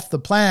of an off the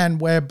plan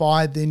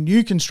whereby the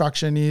new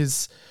construction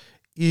is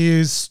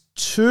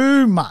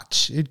too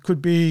much. It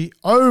could be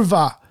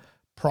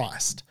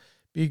overpriced,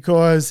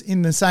 because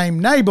in the same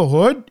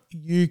neighborhood,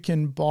 you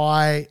can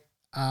buy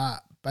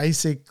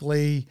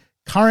basically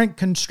current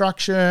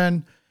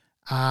construction,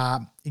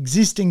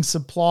 existing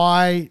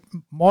supply,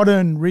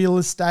 modern real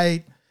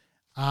estate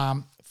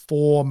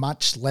for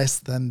much less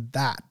than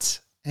that.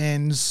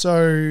 And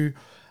so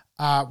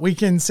we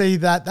can see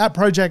that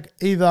project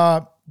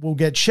either will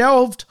get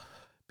shelved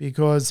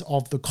because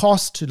of the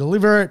cost to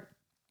deliver it,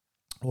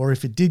 or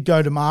if it did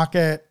go to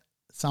market,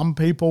 some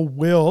people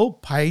will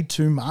pay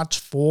too much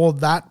for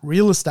that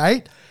real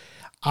estate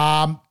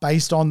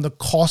based on the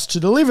cost to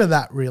deliver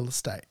that real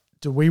estate.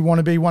 Do we want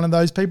to be one of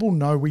those people?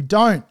 No, we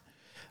don't.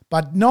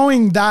 But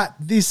knowing that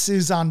this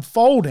is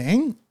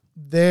unfolding,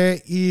 there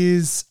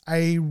is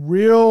a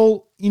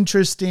real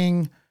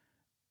interesting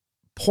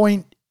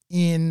point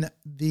in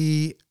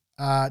the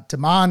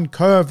demand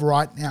curve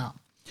right now.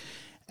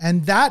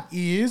 And that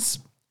is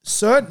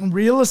certain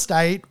real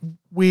estate,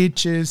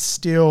 which is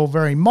still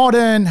very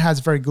modern, has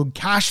very good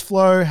cash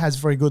flow, has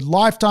very good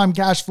lifetime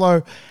cash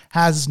flow,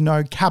 has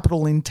no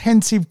capital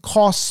intensive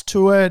costs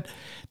to it,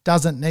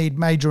 doesn't need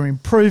major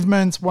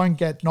improvements, won't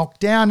get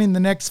knocked down in the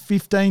next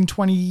 15,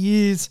 20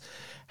 years,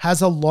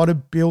 has a lot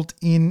of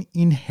built-in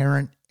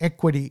inherent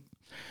equity.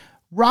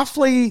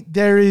 Roughly,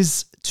 there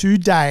is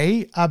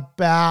today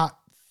about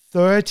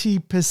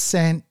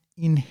 30%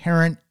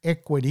 inherent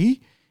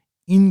equity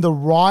in the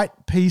right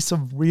piece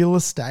of real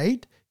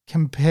estate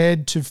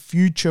compared to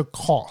future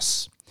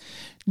costs.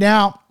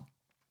 Now,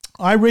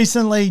 I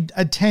recently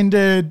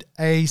attended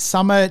a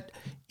summit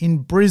in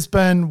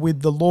Brisbane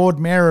with the Lord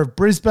Mayor of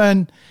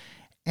Brisbane,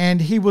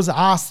 and he was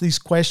asked this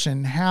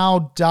question: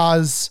 how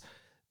does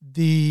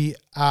the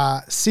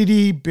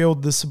city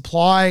build the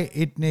supply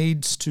it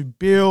needs to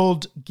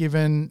build,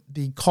 given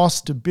the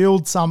cost to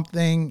build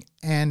something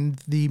and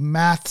the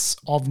maths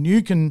of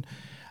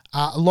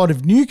a lot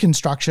of new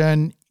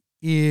construction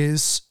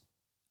is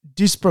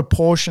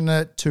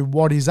disproportionate to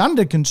what is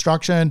under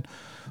construction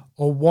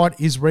or what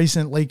is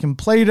recently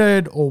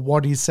completed or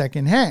what is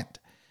secondhand.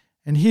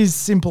 And his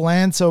simple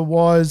answer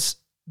was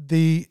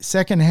the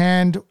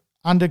secondhand,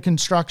 under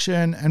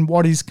construction, and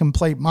what is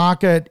complete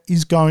market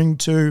is going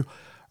to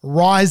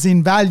rise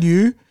in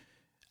value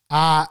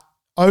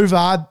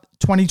over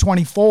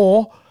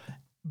 2024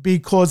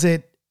 because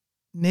it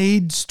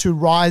needs to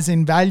rise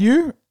in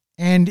value.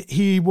 And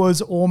he was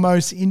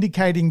almost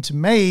indicating to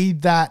me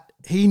that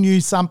he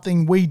knew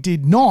something we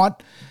did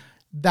not,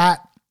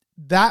 that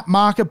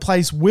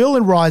marketplace will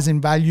rise in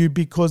value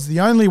because the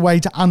only way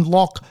to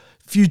unlock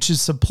future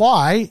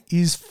supply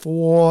is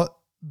for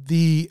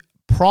the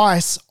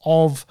price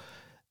of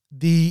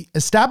the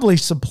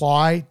established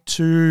supply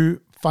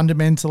to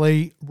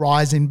fundamentally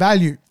rise in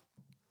value.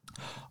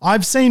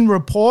 I've seen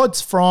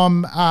reports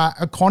from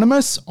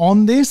economists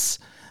on this,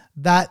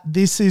 that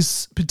this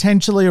is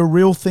potentially a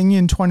real thing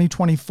in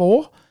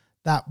 2024,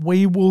 that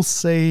we will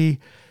see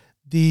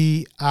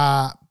the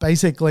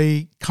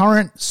basically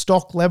current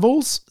stock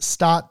levels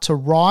start to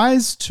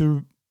rise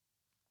to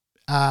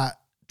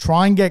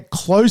try and get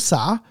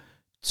closer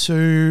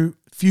to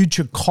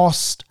future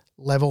cost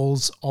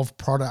levels of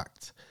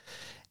product.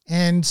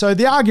 And so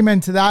the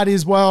argument to that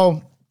is,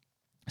 well,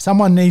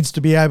 someone needs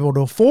to be able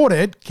to afford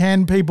it.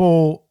 Can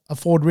people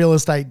afford real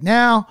estate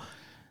now?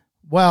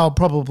 Well,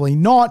 probably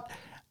not.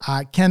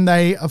 Can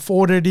they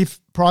afford it if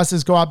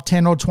prices go up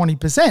 10 or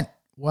 20%?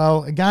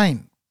 Well,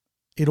 again,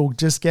 it'll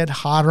just get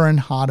harder and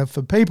harder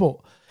for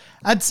people.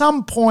 At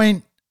some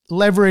point,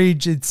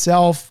 leverage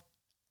itself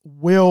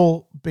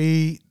will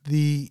be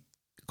the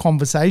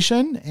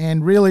conversation,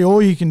 and really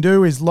all you can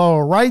do is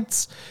lower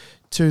rates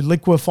to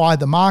liquefy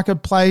the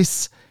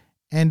marketplace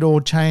and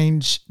or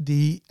change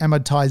the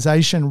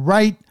amortization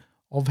rate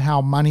of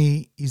how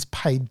money is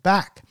paid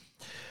back.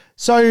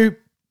 So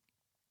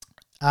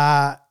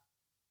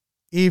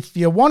if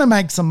you want to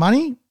make some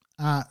money,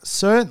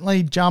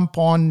 certainly jump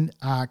on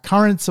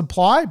current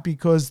supply,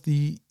 because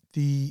the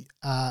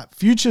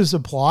future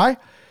supply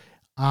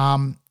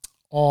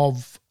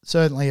of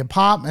certainly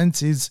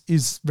apartments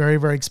is very,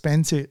 very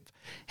expensive.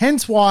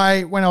 Hence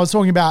why when I was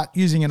talking about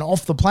using an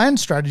off-the-plan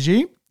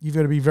strategy, you've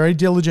got to be very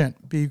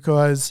diligent,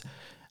 because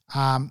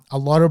a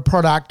lot of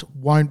product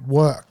won't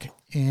work,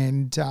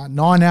 and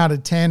 9 out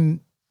of 10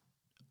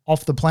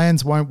 off the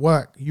plans won't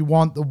work. You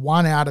want the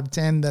 1 out of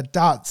 10 that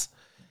does.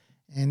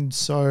 And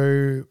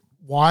so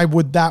why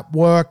would that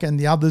work and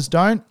the others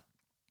don't?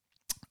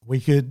 We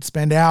could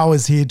spend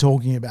hours here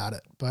talking about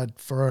it. But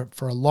for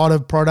a lot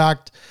of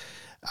product,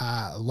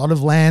 a lot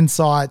of land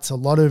sites, a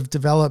lot of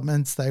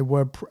developments, they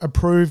were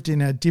approved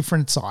in a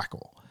different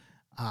cycle.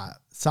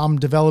 Some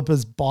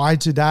developers buy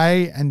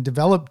today and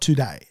develop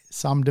today.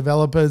 Some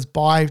developers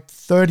buy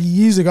 30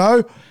 years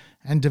ago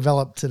and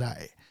develop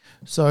today.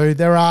 So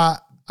there are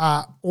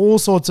all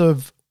sorts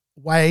of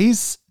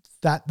ways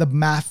that the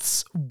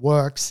maths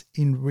works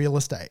in real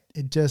estate.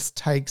 It just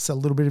takes a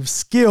little bit of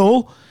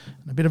skill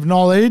and a bit of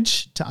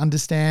knowledge to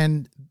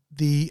understand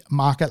the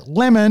market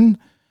lemon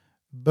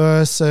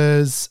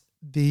versus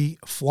the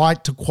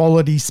flight to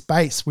quality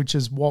space, which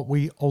is what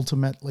we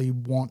ultimately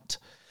want.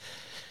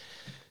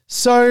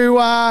 So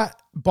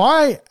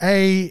buy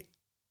an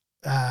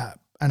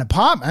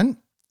apartment.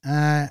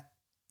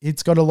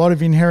 It's got a lot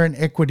of inherent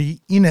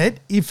equity in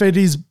it. If it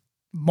is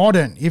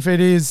modern, if it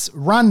is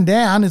run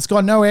down, it's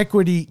got no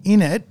equity in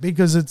it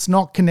because it's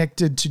not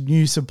connected to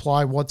new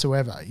supply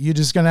whatsoever. You're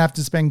just going to have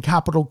to spend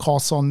capital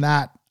costs on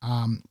that.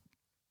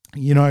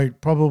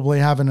 Probably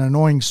have an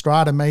annoying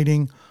strata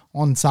meeting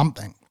on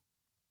something.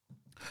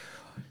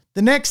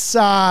 The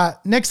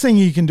next thing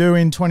you can do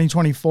in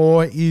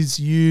 2024 is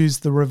use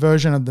the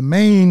reversion of the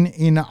mean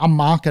in a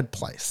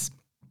marketplace.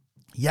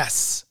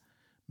 Yes,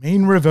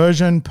 mean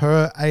reversion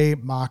per a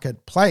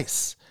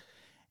marketplace.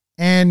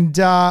 And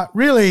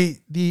really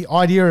the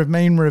idea of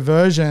mean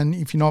reversion,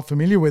 if you're not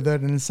familiar with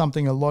it, and it's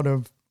something a lot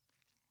of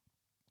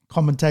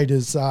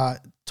commentators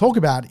talk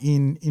about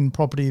in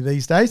property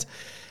these days,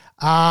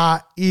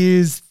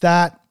 is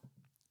that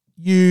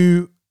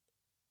you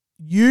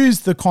use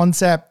the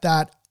concept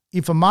that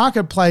if a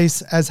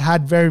marketplace has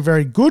had very,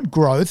 very good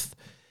growth,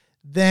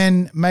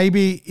 then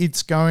maybe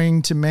it's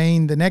going to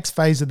mean the next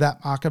phase of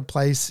that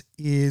marketplace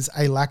is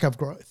a lack of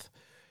growth.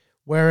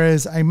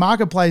 Whereas a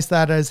marketplace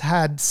that has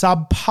had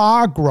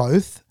subpar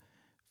growth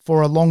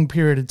for a long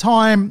period of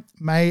time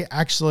may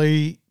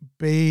actually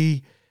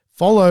be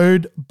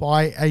followed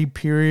by a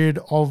period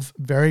of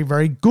very,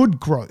 very good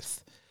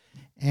growth.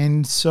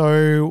 And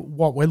so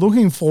what we're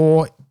looking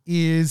for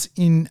is,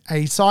 in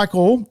a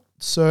cycle,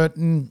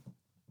 certain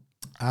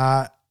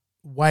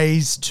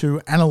ways to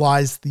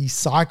analyze the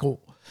cycle.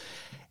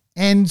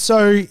 And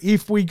so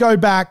if we go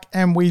back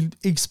and we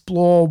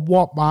explore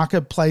what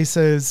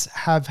marketplaces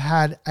have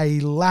had a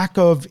lack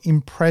of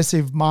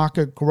impressive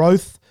market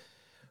growth,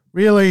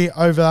 really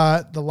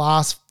over the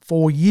last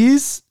 4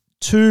 years,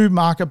 two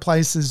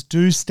marketplaces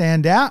do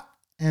stand out,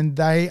 and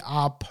they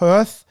are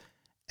Perth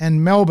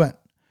and Melbourne.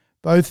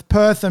 Both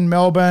Perth and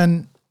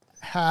Melbourne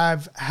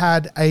have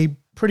had a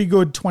pretty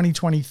good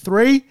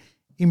 2023,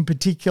 in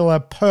particular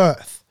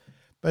Perth,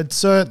 but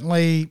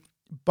certainly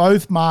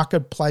both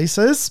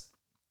marketplaces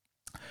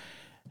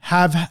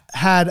have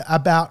had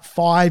about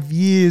 5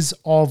 years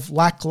of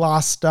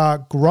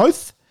lackluster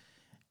growth.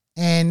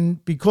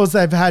 And because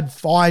they've had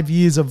 5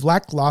 years of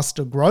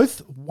lackluster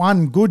growth,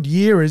 one good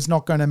year is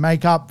not going to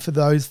make up for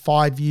those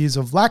 5 years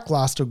of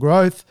lackluster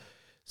growth.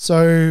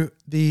 So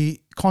the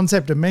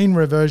concept of mean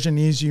reversion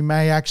is you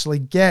may actually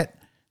get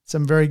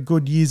some very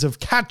good years of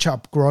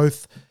catch-up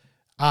growth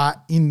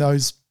in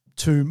those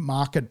two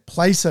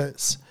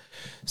marketplaces.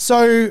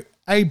 So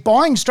a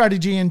buying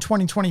strategy in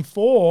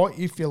 2024,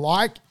 if you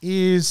like,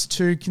 is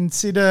to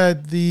consider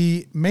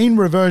the mean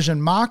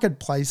reversion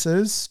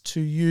marketplaces,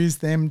 to use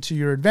them to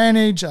your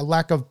advantage. A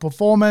lack of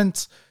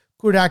performance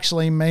could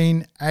actually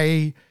mean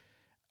a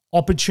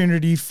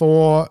opportunity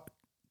for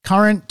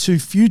current to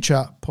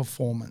future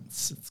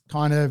performance. It's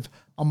kind of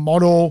a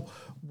model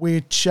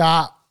which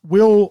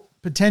will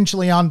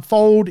potentially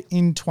unfold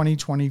in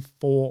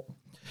 2024.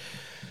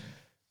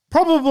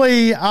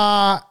 Probably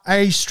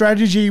a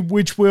strategy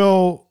which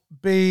will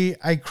be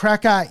a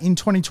cracker in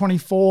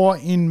 2024,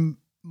 in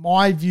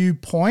my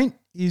viewpoint,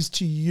 is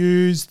to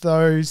use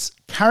those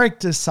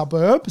character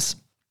suburbs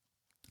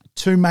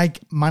to make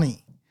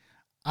money.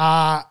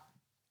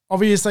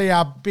 Obviously,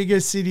 our bigger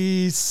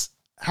cities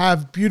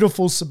have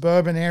beautiful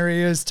suburban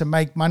areas to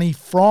make money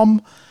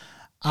from.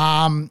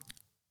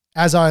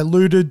 As I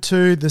alluded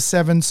to, the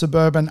 7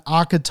 suburban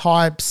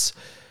archetypes,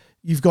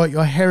 you've got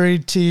your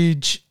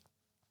heritage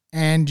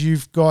and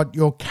you've got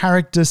your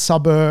character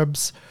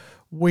suburbs,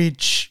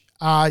 which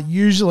are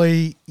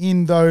usually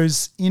in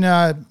those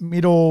inner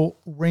middle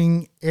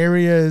ring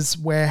areas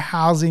where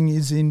housing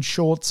is in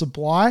short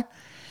supply.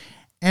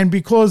 And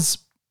because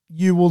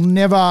you will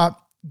never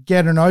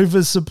get an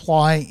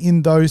oversupply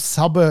in those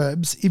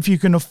suburbs, if you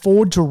can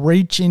afford to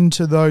reach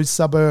into those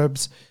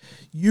suburbs,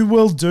 you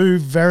will do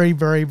very,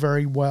 very,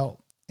 very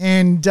well.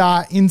 And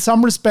in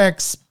some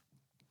respects,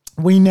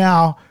 we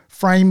now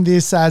frame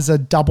this as a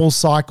double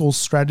cycle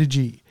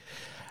strategy.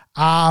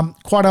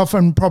 Quite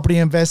often property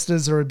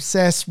investors are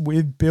obsessed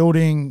with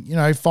building,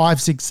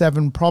 5, 6,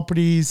 7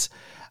 properties.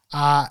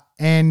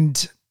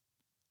 And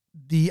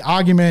the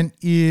argument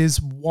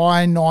is,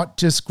 why not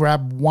just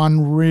grab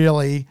one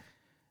really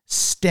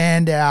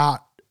standout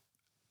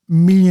 $1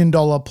 million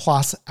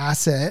plus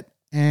asset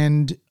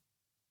and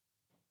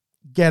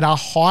get a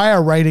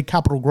higher rate of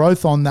capital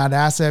growth on that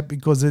asset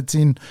because it's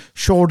in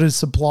shorter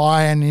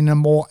supply and in a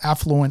more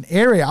affluent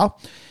area,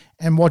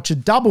 and watch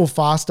it double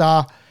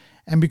faster.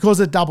 And because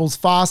it doubles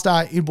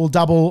faster, it will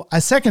double a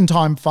second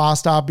time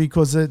faster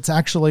because it's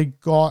actually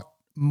got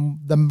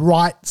the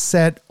right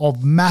set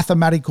of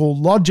mathematical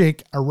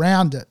logic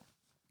around it.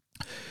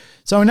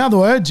 So in other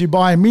words, you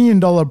buy $1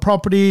 million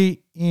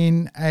property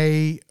in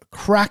a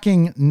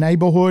cracking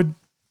neighborhood.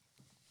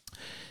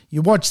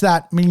 You watch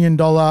that $1 million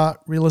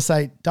real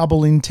estate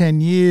double in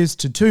 10 years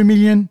to 2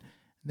 million.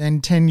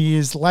 Then 10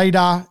 years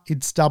later,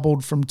 it's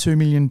doubled from 2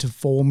 million to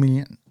 4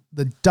 million.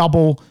 The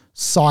double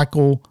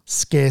cycle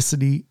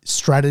scarcity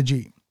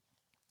strategy.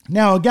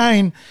 Now,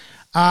 again,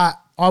 I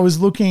was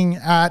looking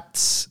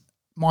at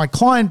my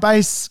client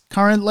base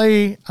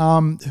currently,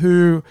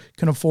 who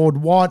can afford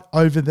what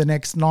over the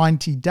next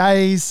 90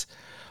 days.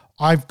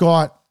 I've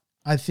got,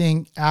 I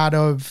think, out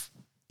of,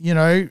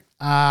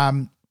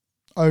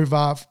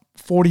 over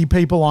 40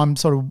 people I'm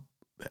sort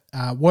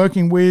of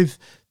working with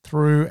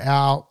through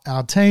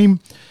our team.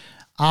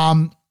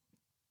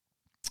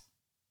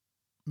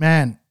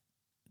 Man,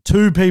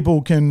 2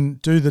 people can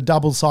do the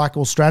double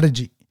cycle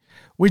strategy,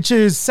 which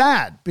is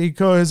sad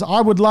because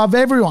I would love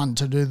everyone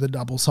to do the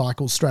double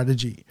cycle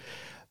strategy.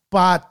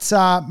 But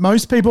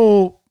most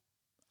people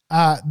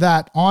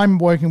that I'm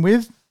working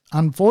with,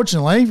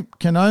 unfortunately,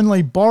 can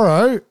only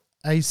borrow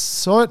a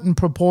certain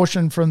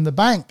proportion from the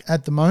bank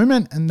at the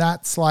moment, and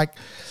that's like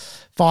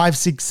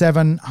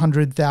 $500,000, $600,000,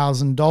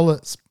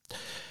 $700,000.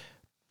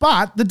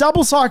 But the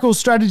double cycle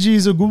strategy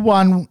is a good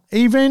one,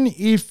 even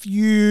if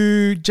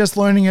you just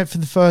learning it for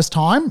the first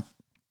time.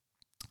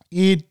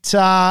 It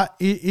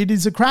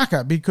is a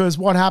cracker because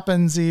what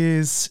happens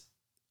is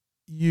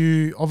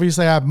you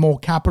obviously have more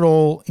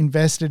capital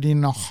invested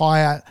in a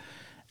higher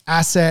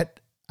asset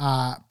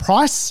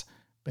price.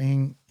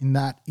 Being in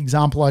that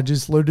example I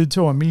just alluded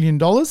to, $1 million,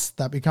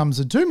 that becomes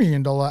a $2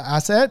 million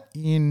asset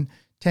in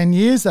 10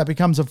 years. That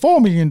becomes a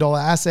 $4 million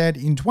asset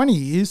in 20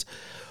 years.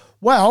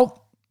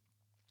 Well,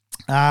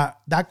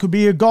 that could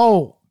be a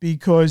goal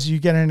because you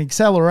get an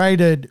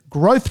accelerated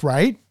growth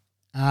rate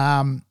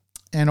and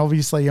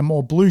obviously a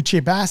more blue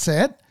chip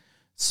asset.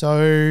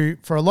 So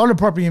for a lot of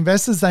property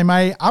investors, they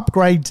may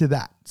upgrade to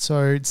that.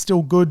 So it's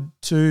still good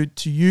to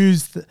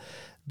use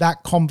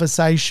that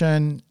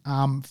conversation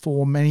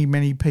for many,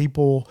 many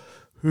people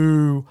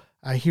who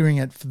are hearing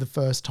it for the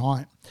first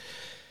time.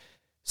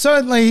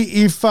 Certainly,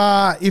 if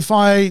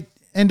I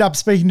end up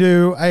speaking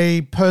to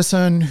a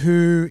person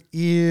who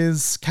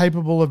is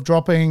capable of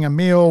dropping a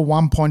mil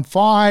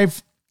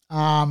 1.5,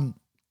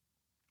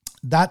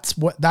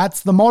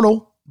 that's the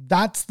model.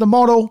 That's the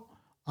model.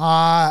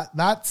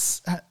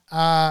 That's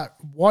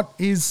what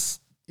is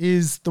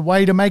the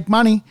way to make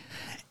money,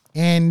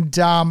 and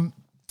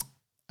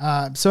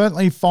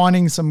certainly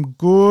finding some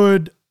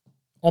good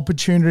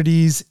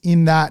opportunities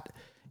in that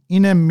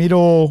inner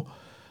middle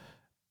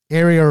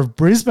area of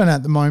Brisbane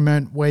at the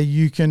moment where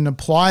you can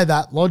apply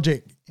that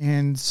logic.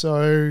 And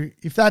so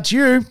if that's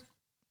you,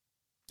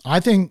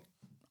 I think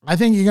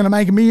you're going to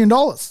make $1 million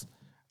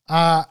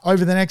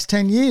over the next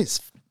 10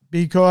 years,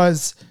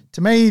 because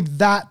to me,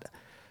 that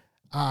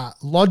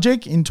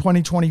logic in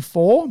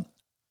 2024,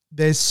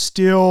 there's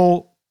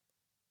still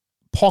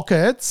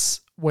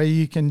pockets where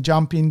you can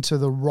jump into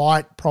the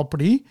right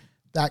property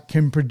that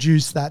can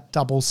produce that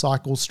double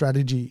cycle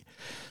strategy.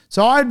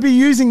 So I'd be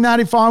using that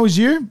if I was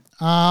you.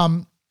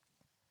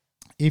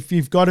 If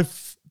you've got a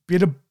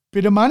bit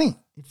of money,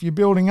 if you're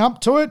building up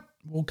to it,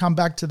 we'll come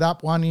back to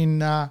that one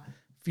in a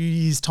few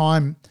years'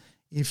 time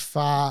if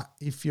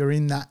you're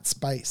in that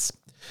space.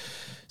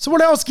 So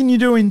what else can you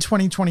do in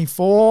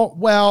 2024?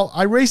 Well,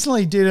 I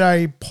recently did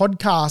a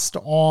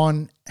podcast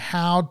on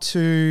how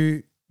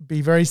to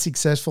be very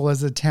successful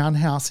as a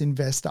townhouse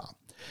investor.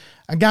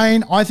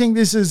 Again, I think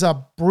this is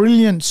a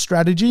brilliant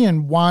strategy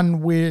and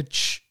one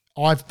which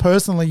I've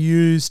personally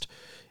used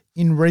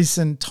in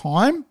recent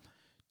time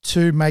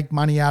to make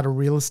money out of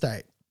real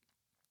estate.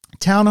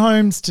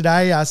 Townhomes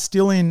today are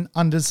still in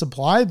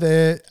undersupply.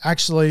 They're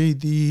actually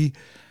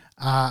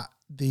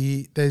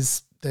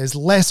there's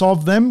less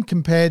of them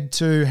compared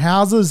to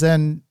houses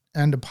and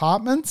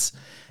apartments.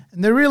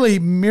 And they're really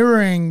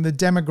mirroring the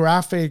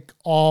demographic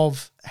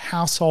of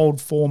household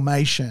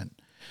formation.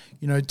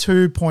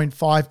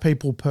 2.5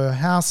 people per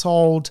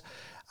household.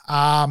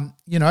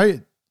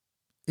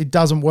 It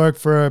doesn't work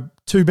for a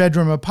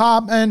 2-bedroom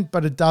apartment,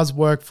 but it does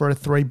work for a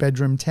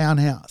 3-bedroom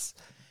townhouse.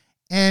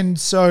 And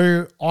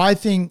so I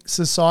think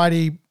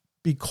society,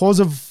 because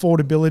of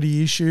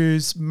affordability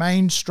issues,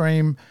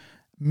 mainstream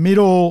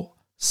middle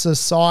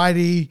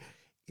society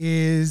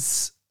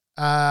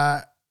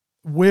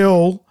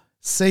will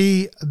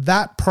see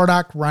that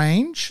product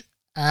range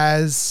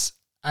as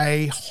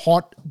a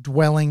hot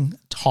dwelling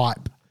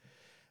type.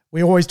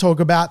 We always talk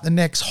about the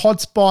next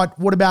hotspot.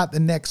 What about the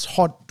next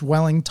hot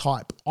dwelling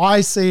type?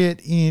 I see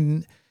it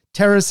in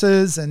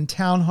terraces and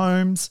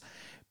townhomes,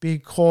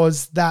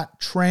 because that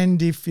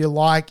trend, if you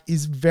like,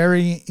 is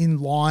very in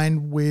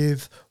line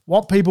with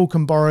what people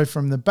can borrow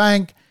from the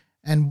bank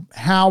and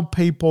how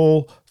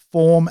people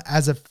form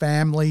as a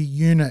family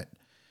unit.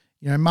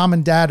 Mum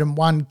and dad and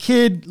one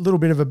kid, a little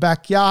bit of a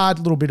backyard,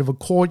 a little bit of a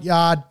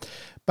courtyard.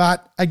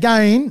 But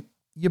again,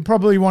 you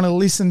probably want to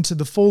listen to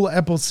the full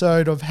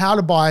episode of how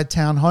to buy a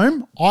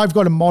townhome. I've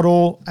got a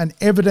model, an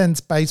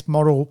evidence-based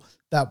model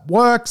that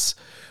works,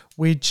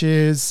 which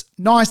is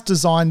nice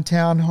design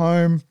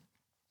townhome,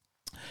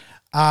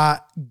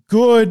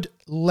 good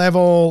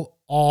level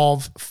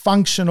of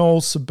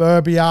functional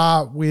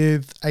suburbia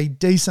with a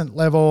decent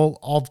level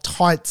of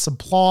tight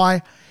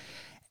supply.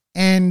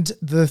 And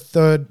the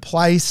third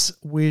place,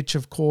 which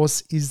of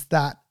course is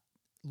that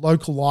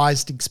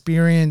localized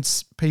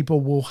experience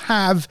people will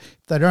have.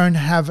 If they don't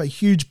have a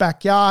huge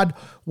backyard,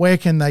 where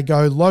can they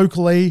go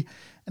locally?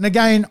 And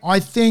again, I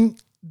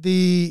think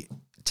the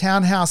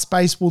townhouse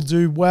space will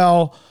do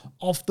well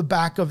off the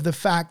back of the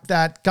fact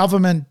that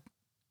government,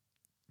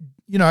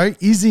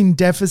 is in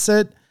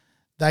deficit.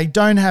 They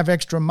don't have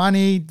extra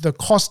money. The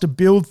cost to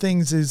build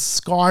things is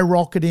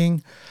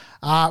skyrocketing.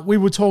 We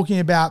were talking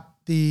about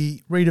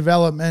the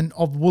redevelopment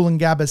of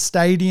Woolloongabba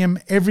Stadium.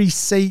 Every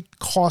seat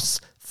costs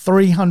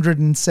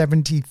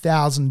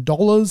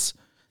 $370,000.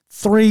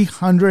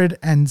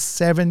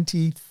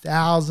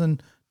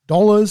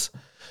 $370,000.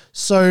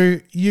 So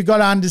you got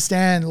to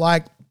understand,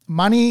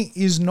 money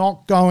is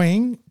not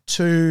going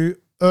to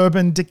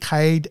urban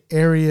decayed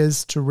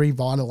areas to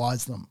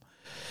revitalize them.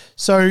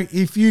 So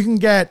if you can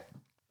get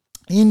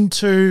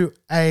into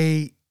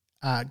a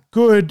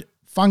good,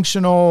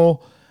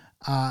 functional,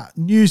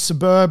 new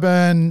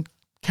suburban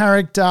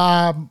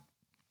character,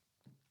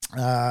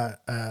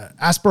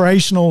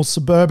 aspirational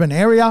suburban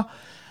area,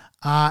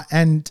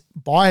 and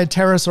buy a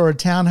terrace or a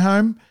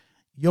townhome,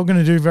 you're going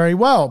to do very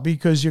well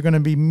because you're going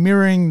to be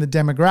mirroring the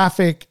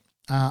demographic.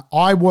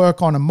 I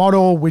work on a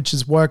model which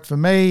has worked for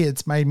me.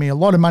 It's made me a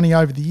lot of money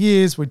over the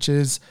years, which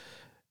is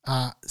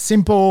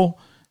simple.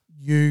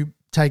 You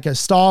take a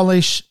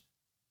stylish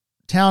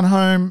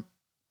townhome,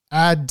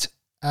 add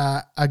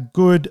a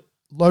good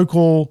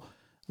local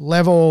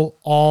level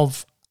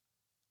of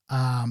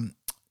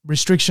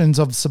restrictions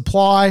of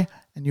supply,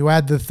 and you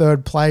add the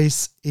third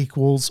place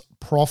equals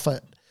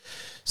profit.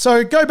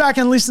 So go back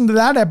and listen to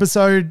that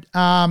episode.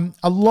 A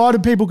lot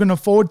of people can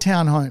afford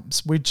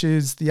townhomes, which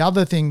is the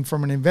other thing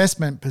from an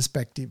investment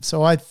perspective.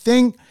 So I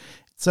think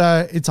it's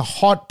a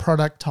hot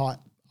product type.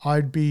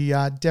 I'd be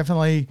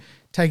definitely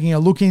taking a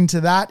look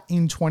into that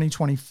in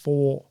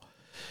 2024.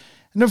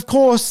 And of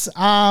course,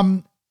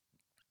 when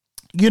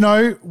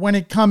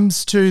it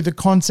comes to the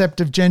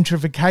concept of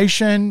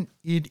gentrification,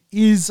 it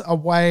is a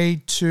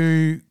way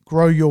to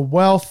grow your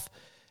wealth.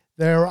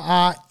 There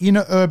are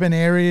inner urban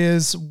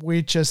areas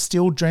which are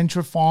still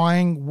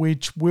gentrifying,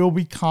 which will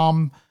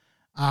become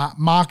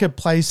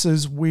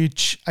marketplaces,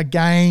 which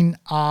again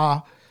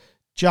are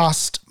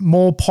just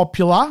more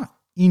popular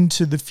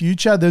into the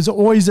future. There's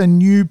always a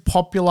new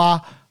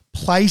popular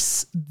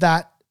place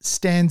that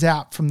stands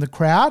out from the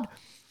crowd.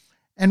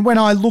 And when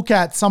I look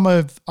at some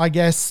of, I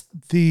guess,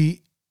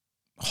 the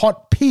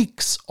hot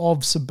peaks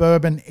of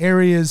suburban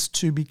areas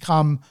to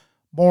become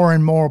more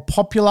and more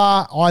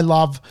popular, I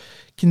love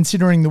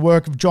considering the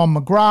work of John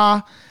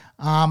McGrath.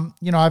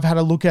 I've had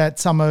a look at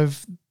some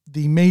of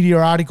the media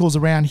articles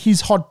around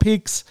his hot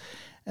picks,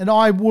 and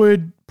I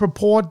would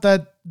purport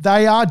that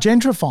they are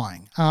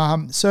gentrifying.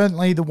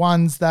 Certainly the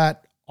ones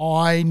that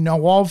I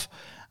know of,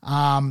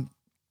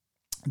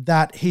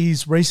 that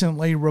he's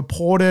recently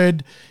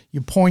reported,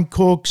 your Point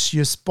Cooks,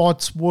 your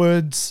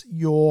Spotswoods,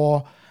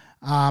 your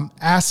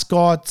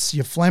Ascots,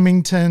 your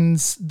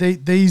Flemingtons.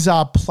 These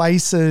are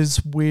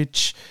places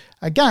which,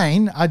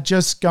 again, are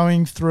just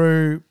going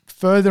through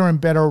further and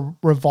better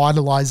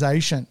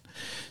revitalization.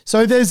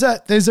 So there's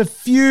a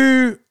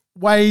few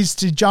ways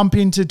to jump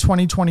into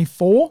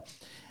 2024,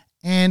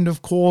 and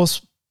of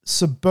course,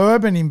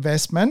 suburban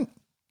investment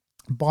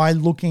by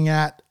looking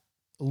at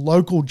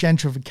local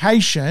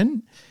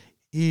gentrification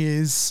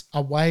is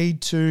a way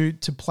to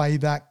play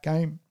that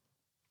game.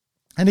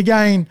 And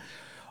again,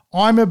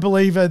 I'm a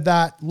believer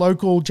that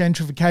local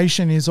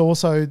gentrification is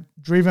also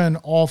driven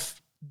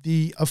off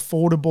the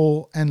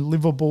affordable and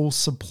livable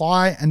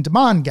supply and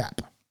demand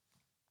gap,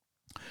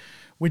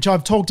 which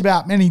I've talked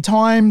about many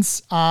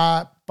times,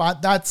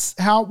 but that's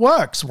how it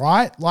works,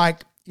 right?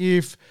 Like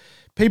if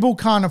people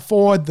can't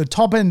afford the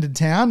top end of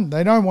town,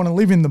 they don't want to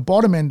live in the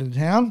bottom end of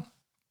town,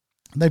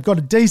 they've got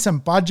a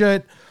decent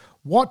budget,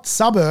 what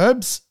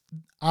suburbs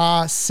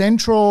are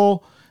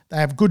central, they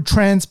have good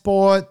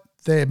transport,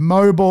 they're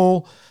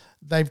mobile,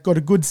 they've got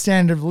a good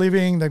standard of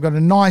living, they've got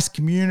a nice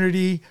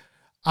community,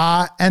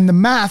 and the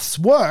maths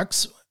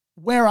works.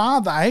 Where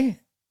are they?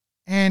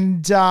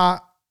 And,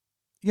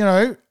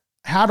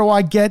 how do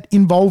I get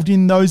involved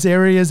in those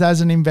areas as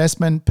an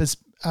investment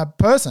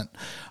person?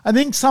 I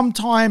think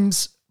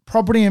sometimes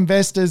property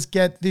investors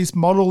get this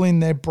model in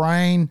their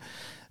brain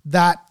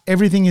that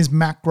everything is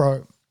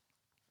macro.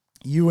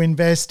 You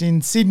invest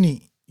in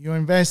Sydney, you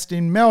invest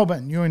in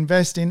Melbourne, you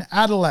invest in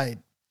Adelaide,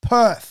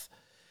 Perth.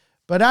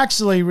 But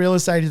actually, real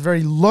estate is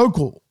very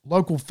local.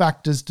 Local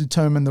factors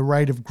determine the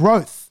rate of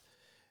growth.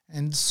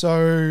 And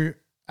so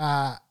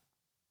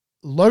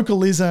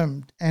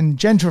localism and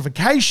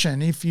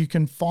gentrification, if you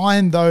can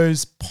find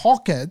those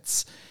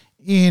pockets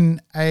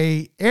in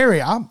a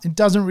area, it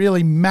doesn't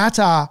really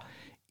matter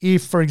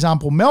if, for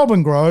example,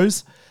 Melbourne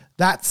grows,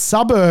 that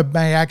suburb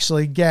may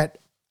actually get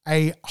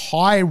a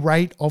high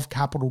rate of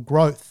capital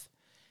growth.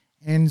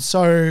 And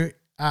so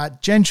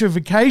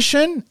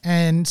gentrification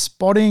and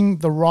spotting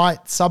the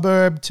right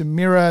suburb to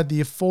mirror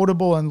the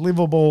affordable and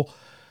livable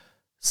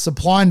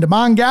supply and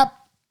demand gap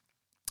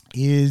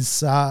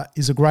is a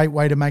great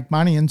way to make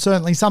money, and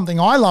certainly something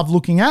I love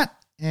looking at.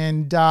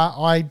 And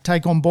I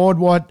take on board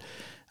what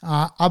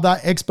other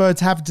experts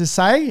have to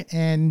say,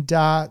 and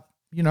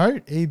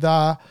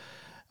either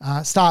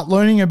start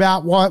learning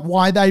about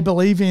why they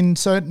believe in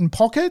certain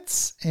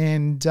pockets,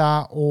 and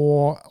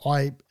or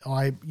I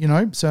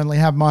certainly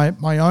have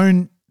my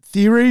own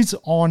theories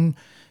on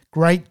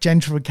great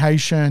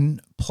gentrification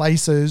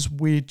places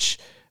which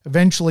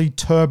eventually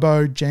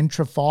turbo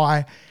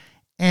gentrify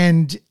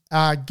and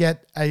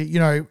get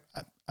a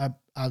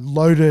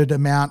loaded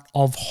amount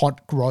of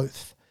hot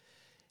growth.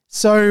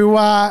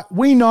 So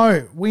we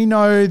know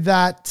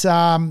that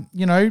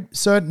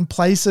certain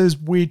places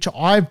which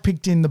I've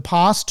picked in the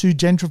past to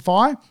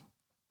gentrify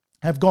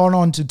have gone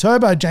on to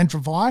turbo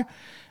gentrify,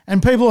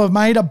 and people have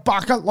made a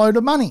bucket load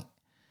of money.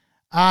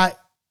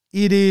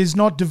 It is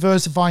not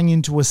diversifying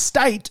into a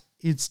state,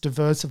 it's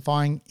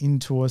diversifying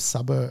into a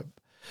suburb.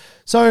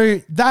 So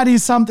that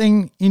is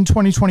something in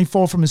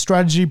 2024 from a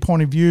strategy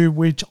point of view,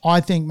 which I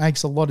think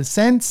makes a lot of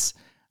sense.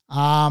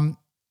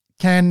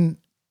 Can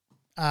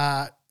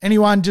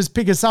anyone just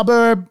pick a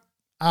suburb?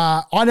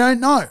 I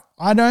don't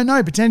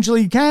know.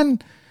 Potentially you can.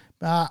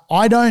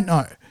 I don't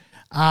know.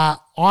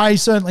 I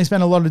certainly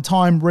spent a lot of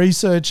time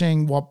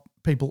researching what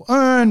people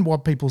earn,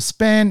 what people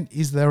spend.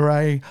 Is there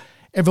a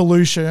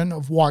evolution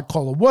of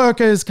white-collar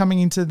workers coming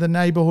into the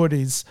neighborhood?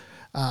 Is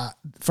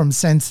from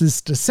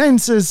census to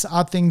census,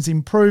 are things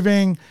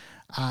improving?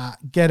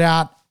 Get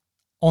out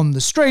on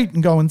the street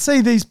and go and see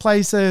these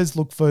places.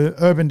 Look for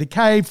urban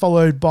decay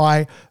followed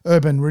by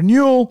urban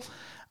renewal.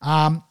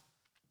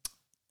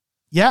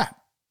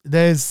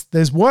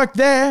 There's work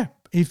there.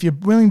 If you're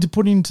willing to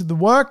put into the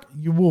work,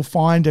 you will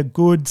find a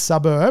good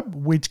suburb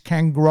which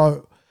can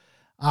grow.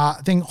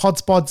 I think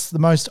hotspot's the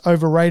most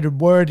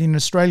overrated word in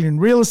Australian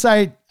real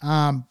estate,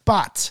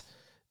 but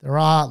There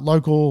are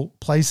local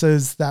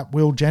places that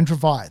will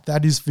gentrify.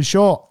 That is for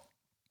sure.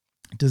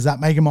 Does that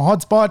make them a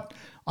hotspot?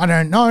 I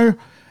don't know,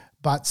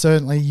 but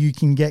certainly you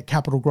can get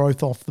capital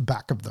growth off the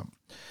back of them.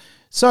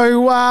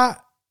 So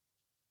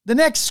the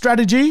next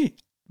strategy,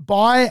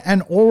 buy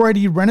an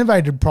already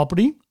renovated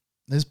property.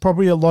 There's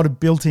probably a lot of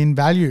built-in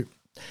value.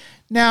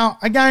 Now,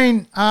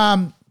 again,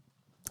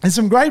 there's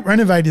some great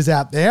renovators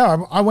out there.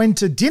 I went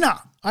to dinner.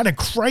 I had a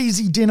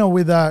crazy dinner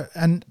with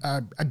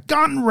a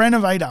gun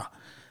renovator.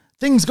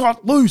 Things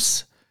got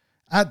loose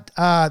at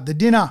the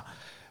dinner.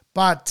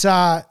 But,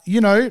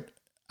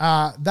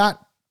 that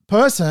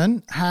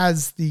person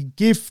has the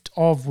gift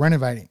of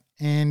renovating.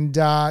 And,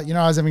 I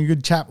was having a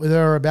good chat with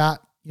her about,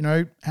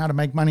 how to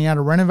make money out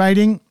of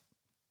renovating.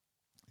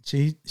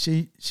 She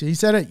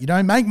said it. You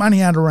don't make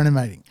money out of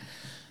renovating.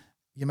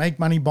 You make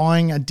money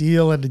buying a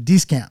deal at a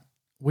discount,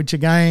 which,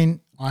 again,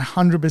 I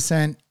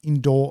 100%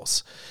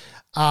 endorse.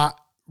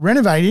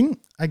 Renovating,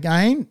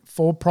 again,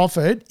 for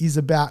profit is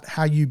about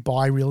how you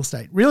buy real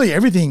estate. Really,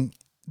 everything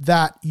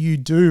that you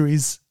do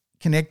is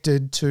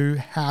connected to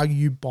how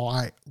you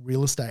buy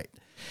real estate.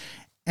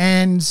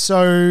 And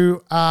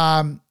so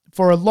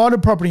for a lot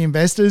of property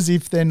investors,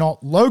 if they're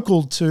not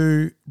local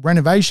to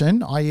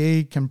renovation,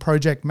 i.e. can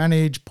project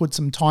manage, put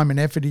some time and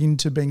effort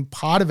into being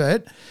part of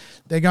it,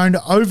 they're going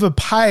to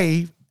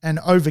overpay and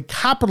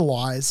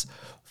overcapitalize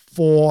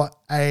for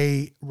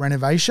a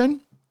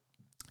renovation.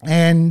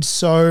 And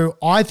so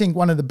I think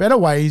one of the better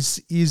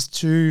ways is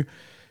to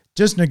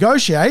just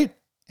negotiate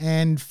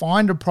and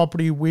find a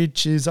property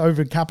which is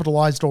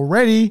overcapitalized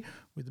already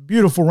with a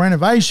beautiful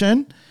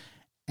renovation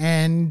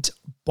and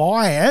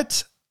buy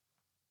it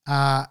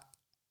at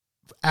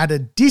a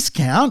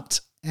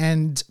discount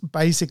and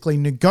basically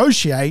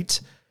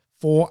negotiate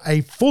for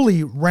a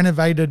fully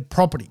renovated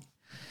property.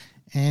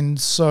 And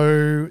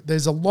so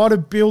there's a lot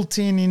of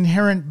built-in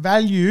inherent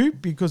value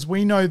because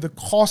we know the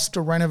cost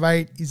to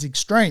renovate is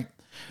extreme.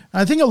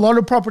 I think a lot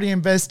of property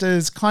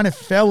investors kind of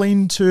fell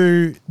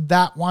into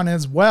that one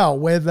as well,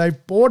 where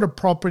they've bought a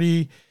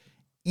property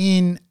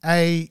in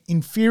a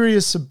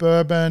inferior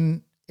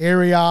suburban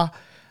area,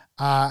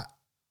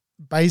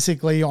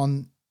 basically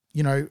on,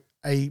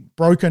 a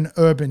broken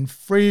urban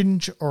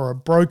fringe or a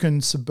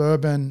broken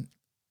suburban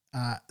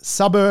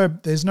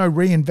suburb. There's no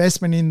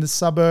reinvestment in the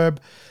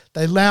suburb.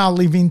 They now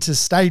live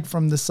interstate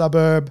from the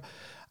suburb.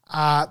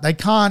 They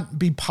can't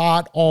be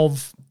part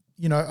of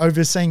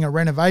overseeing a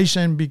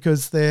renovation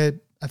because they're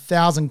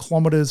 1,000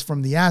 kilometers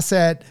from the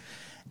asset.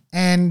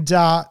 And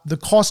the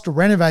cost to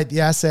renovate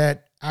the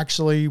asset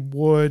actually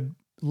would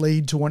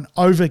lead to an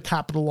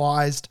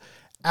overcapitalized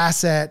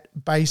asset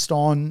based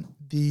on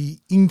the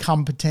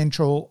income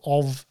potential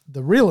of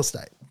the real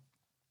estate.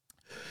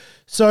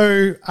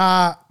 So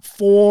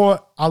for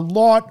a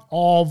lot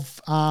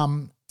of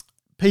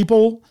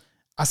people,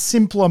 a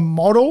simpler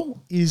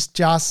model is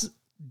just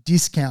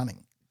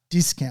discounting.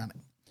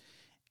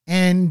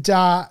 And,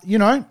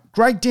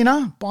 great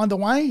dinner, by the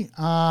way.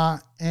 I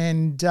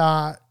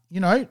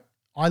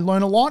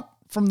learn a lot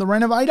from the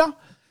renovator.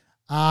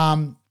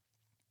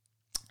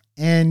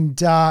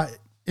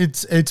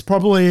 It's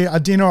probably a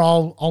dinner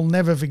I'll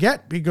never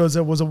forget because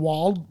it was a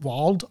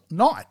wild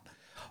night.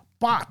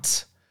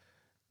 But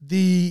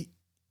the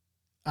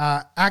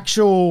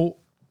actual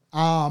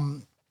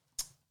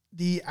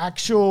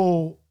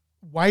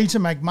way to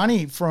make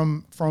money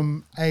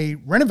from a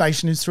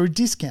renovation is through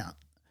discount.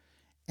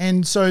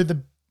 And so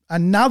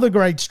another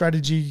great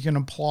strategy you can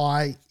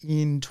apply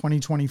in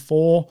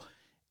 2024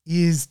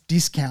 is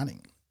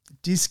discounting.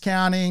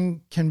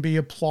 Discounting can be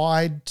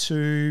applied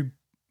to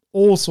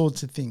all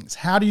sorts of things.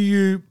 How do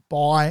you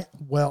buy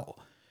well?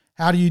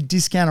 How do you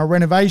discount a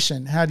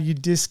renovation? How do you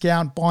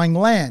discount buying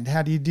land?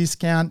 How do you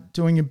discount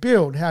doing a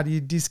build? How do you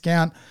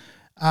discount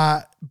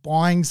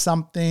buying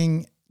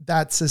something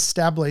that's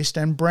established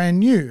and brand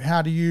new?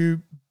 How do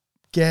you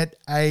get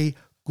a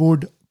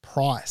good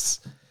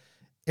price?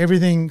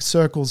 Everything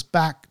circles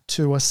back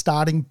to a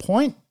starting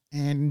point,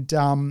 and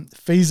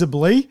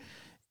feasibly,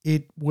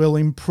 it will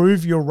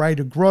improve your rate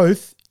of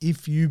growth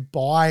if you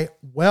buy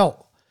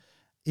well.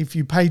 If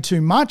you pay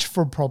too much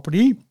for a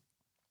property,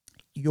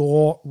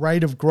 your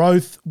rate of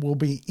growth will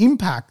be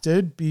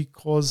impacted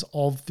because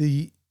of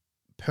the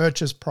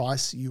purchase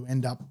price you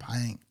end up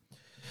paying.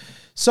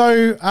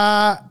 So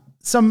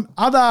some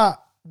other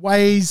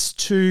ways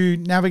to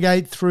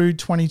navigate through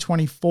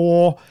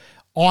 2024,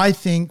 I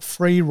think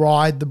free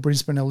ride the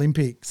Brisbane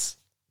Olympics.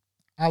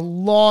 A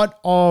lot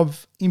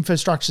of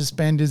infrastructure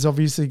spend is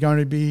obviously going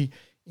to be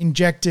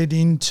injected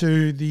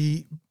into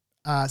the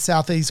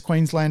Southeast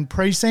Queensland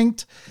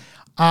precinct.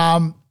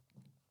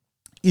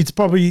 It's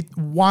probably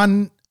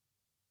one,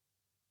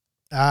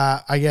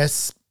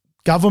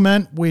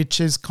 government which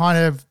is kind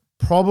of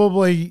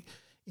probably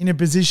in a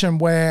position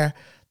where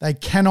they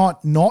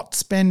cannot not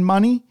spend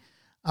money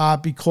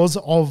because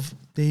of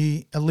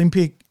the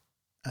Olympic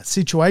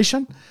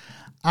situation.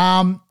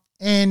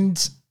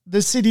 And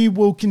the city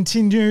will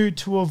continue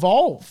to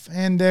evolve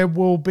and there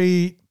will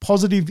be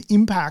positive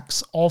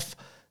impacts off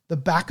the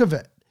back of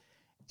it.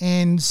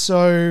 And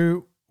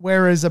so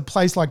whereas a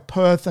place like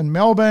Perth and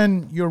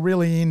Melbourne, you're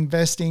really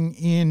investing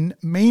in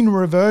mean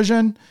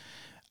reversion.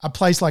 A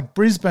place like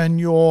Brisbane,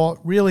 you're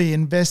really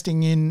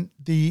investing in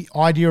the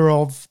idea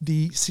of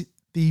the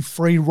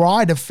free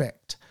ride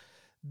effect,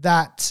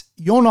 that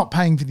you're not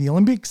paying for the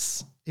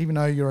Olympics, even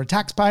though you're a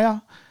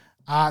taxpayer.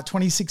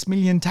 26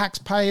 million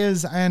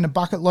taxpayers and a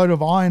bucket load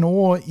of iron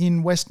ore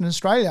in Western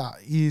Australia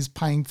is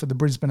paying for the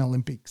Brisbane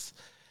Olympics.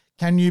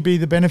 Can you be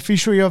the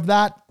beneficiary of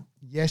that?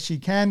 Yes, you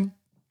can.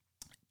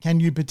 Can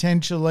you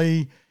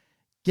potentially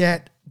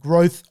get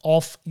growth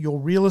off your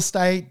real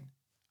estate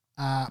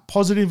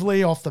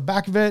positively off the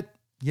back of it?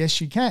 Yes,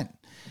 you can.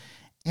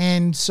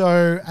 And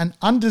so an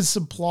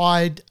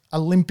undersupplied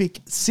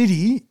Olympic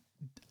city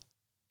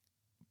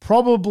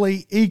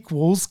probably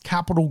equals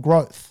capital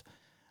growth.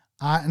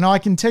 And I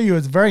can tell you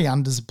it's very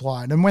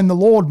undersupplied. And when the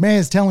Lord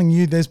Mayor's telling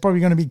you there's probably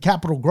going to be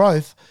capital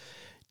growth,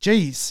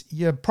 geez,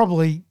 you're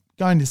probably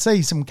going to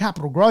see some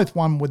capital growth,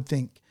 one would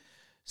think.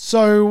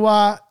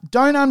 So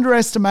don't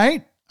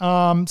underestimate.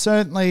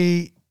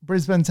 Certainly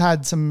Brisbane's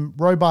had some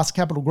robust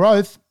capital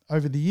growth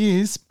over the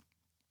years,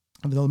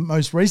 over the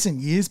most recent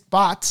years,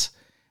 but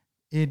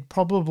it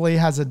probably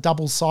has a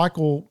double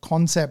cycle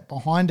concept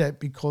behind it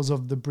because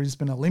of the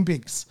Brisbane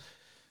Olympics.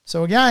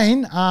 So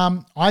again,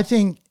 I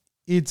think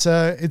it's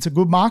a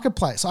good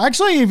marketplace. I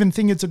actually even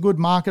think it's a good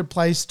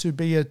marketplace to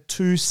be a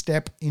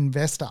two-step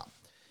investor.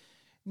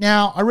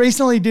 Now, I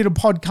recently did a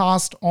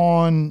podcast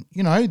on,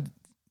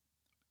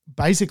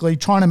 basically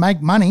trying to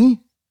make money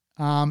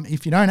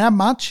if you don't have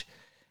much,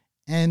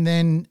 and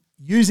then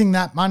using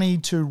that money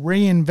to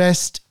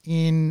reinvest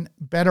in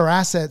better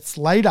assets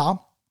later. I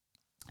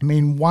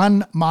mean,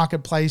 one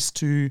marketplace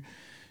to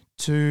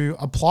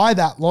apply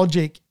that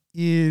logic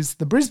is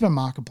the Brisbane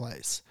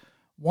marketplace.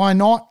 Why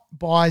not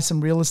buy some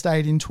real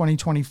estate in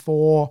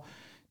 2024,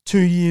 2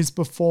 years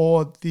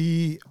before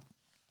the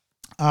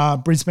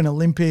Brisbane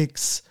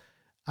Olympics,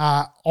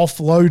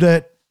 offload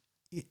it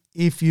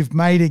if you've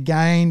made a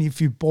gain,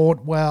 if you've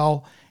bought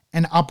well,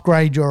 and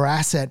upgrade your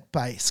asset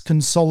base,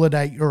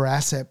 consolidate your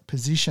asset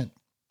position.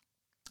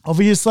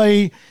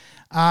 Obviously,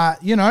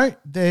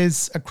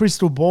 there's a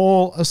crystal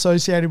ball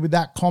associated with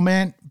that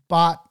comment,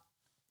 but,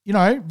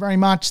 very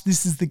much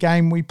this is the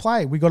game we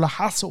play. We got to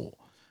hustle.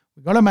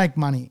 We got to make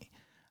money.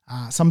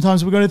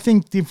 Sometimes we've got to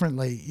think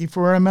differently. If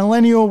we're a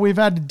millennial, we've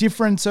had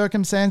different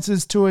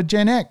circumstances to a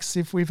Gen X.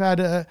 If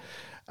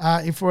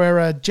we're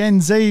a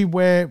Gen Z,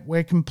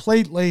 we're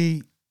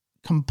completely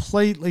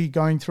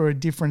going through a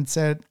different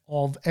set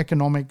of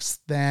economics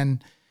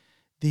than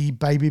the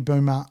baby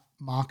boomer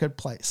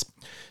marketplace.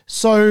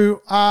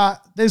 So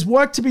there's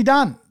work to be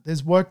done.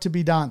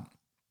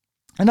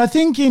 And I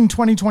think in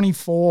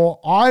 2024,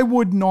 I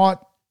would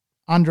not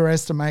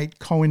underestimate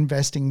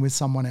co-investing with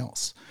someone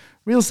else.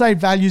 Real estate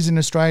values in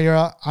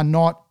Australia are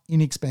not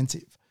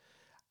inexpensive.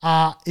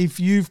 If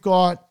you've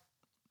got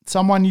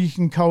someone you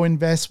can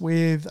co-invest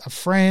with, a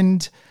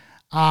friend,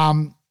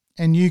 and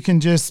you can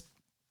just,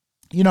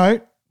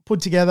 put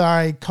together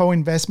a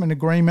co-investment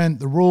agreement,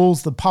 the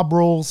rules, the pub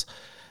rules,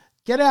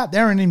 get out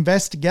there and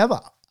invest together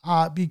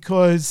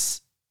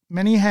because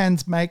many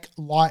hands make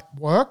light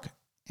work,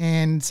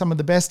 and some of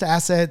the best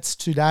assets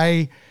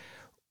today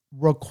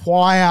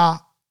require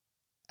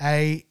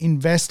a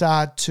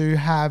investor to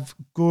have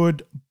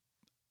good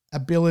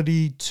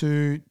ability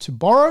to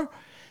borrow.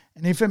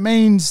 And if it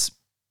means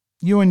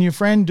you and your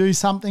friend do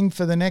something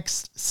for the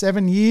next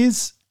 7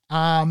 years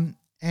and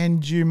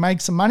you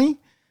make some money,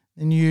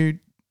 and you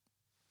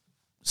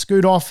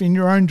scoot off in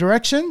your own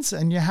directions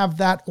and you have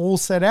that all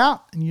set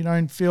out and you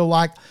don't feel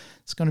like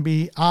it's going to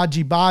be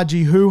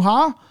argy-bargy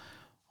hoo-ha,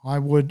 I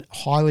would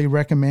highly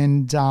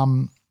recommend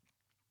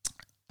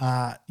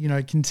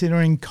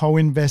considering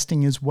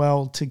co-investing as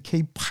well to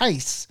keep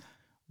pace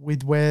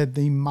with where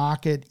the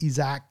market is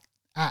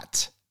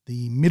at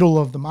the middle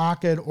of the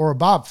market or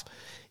above.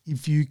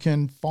 If you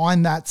can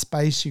find that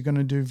space, you're going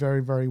to do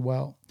very, very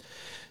well.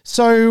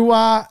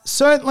 So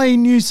certainly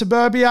new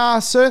suburbia,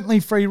 certainly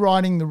free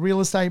riding the real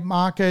estate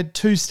market,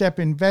 two-step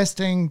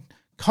investing,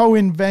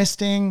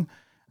 co-investing,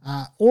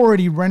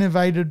 already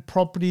renovated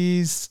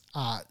properties,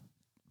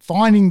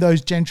 finding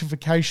those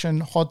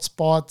gentrification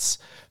hotspots,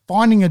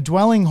 finding a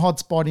dwelling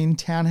hotspot in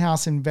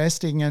townhouse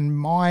investing, and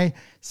my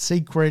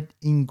secret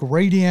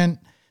ingredient,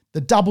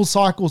 the double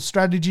cycle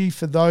strategy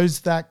for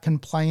those that can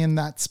play in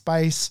that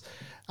space,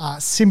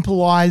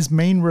 simplifies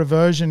mean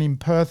reversion in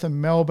Perth and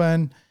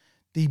Melbourne,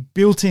 the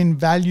built-in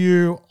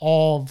value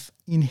of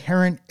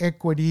inherent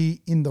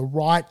equity in the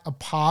right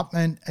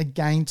apartment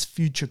against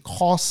future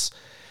costs,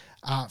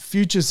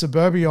 future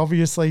suburbia,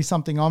 obviously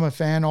something I'm a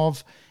fan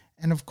of.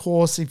 And of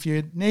course, if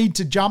you need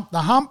to jump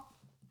the hump,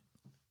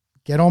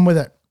 get on with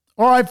it.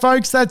 All right,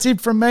 folks, that's it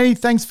from me.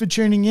 Thanks for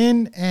tuning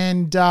in.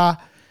 And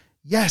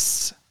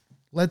yes,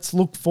 let's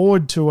look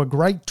forward to a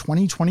great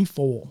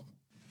 2024.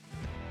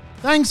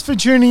 Thanks for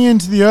tuning in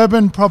to the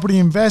Urban Property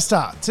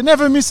Investor. To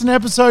never miss an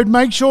episode,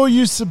 make sure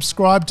you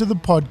subscribe to the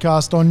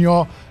podcast on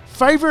your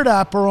favorite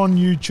app or on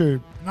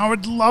YouTube. And I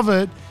would love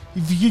it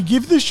if you could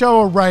give the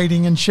show a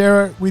rating and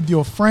share it with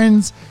your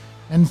friends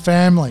and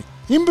family.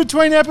 In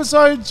between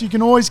episodes, you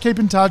can always keep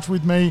in touch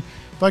with me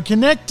by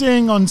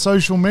connecting on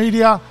social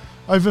media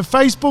over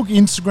Facebook,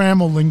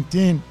 Instagram, or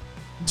LinkedIn.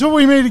 Until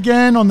we meet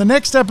again on the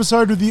next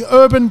episode of The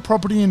Urban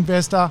Property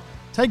Investor,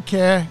 take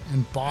care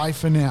and bye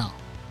for now.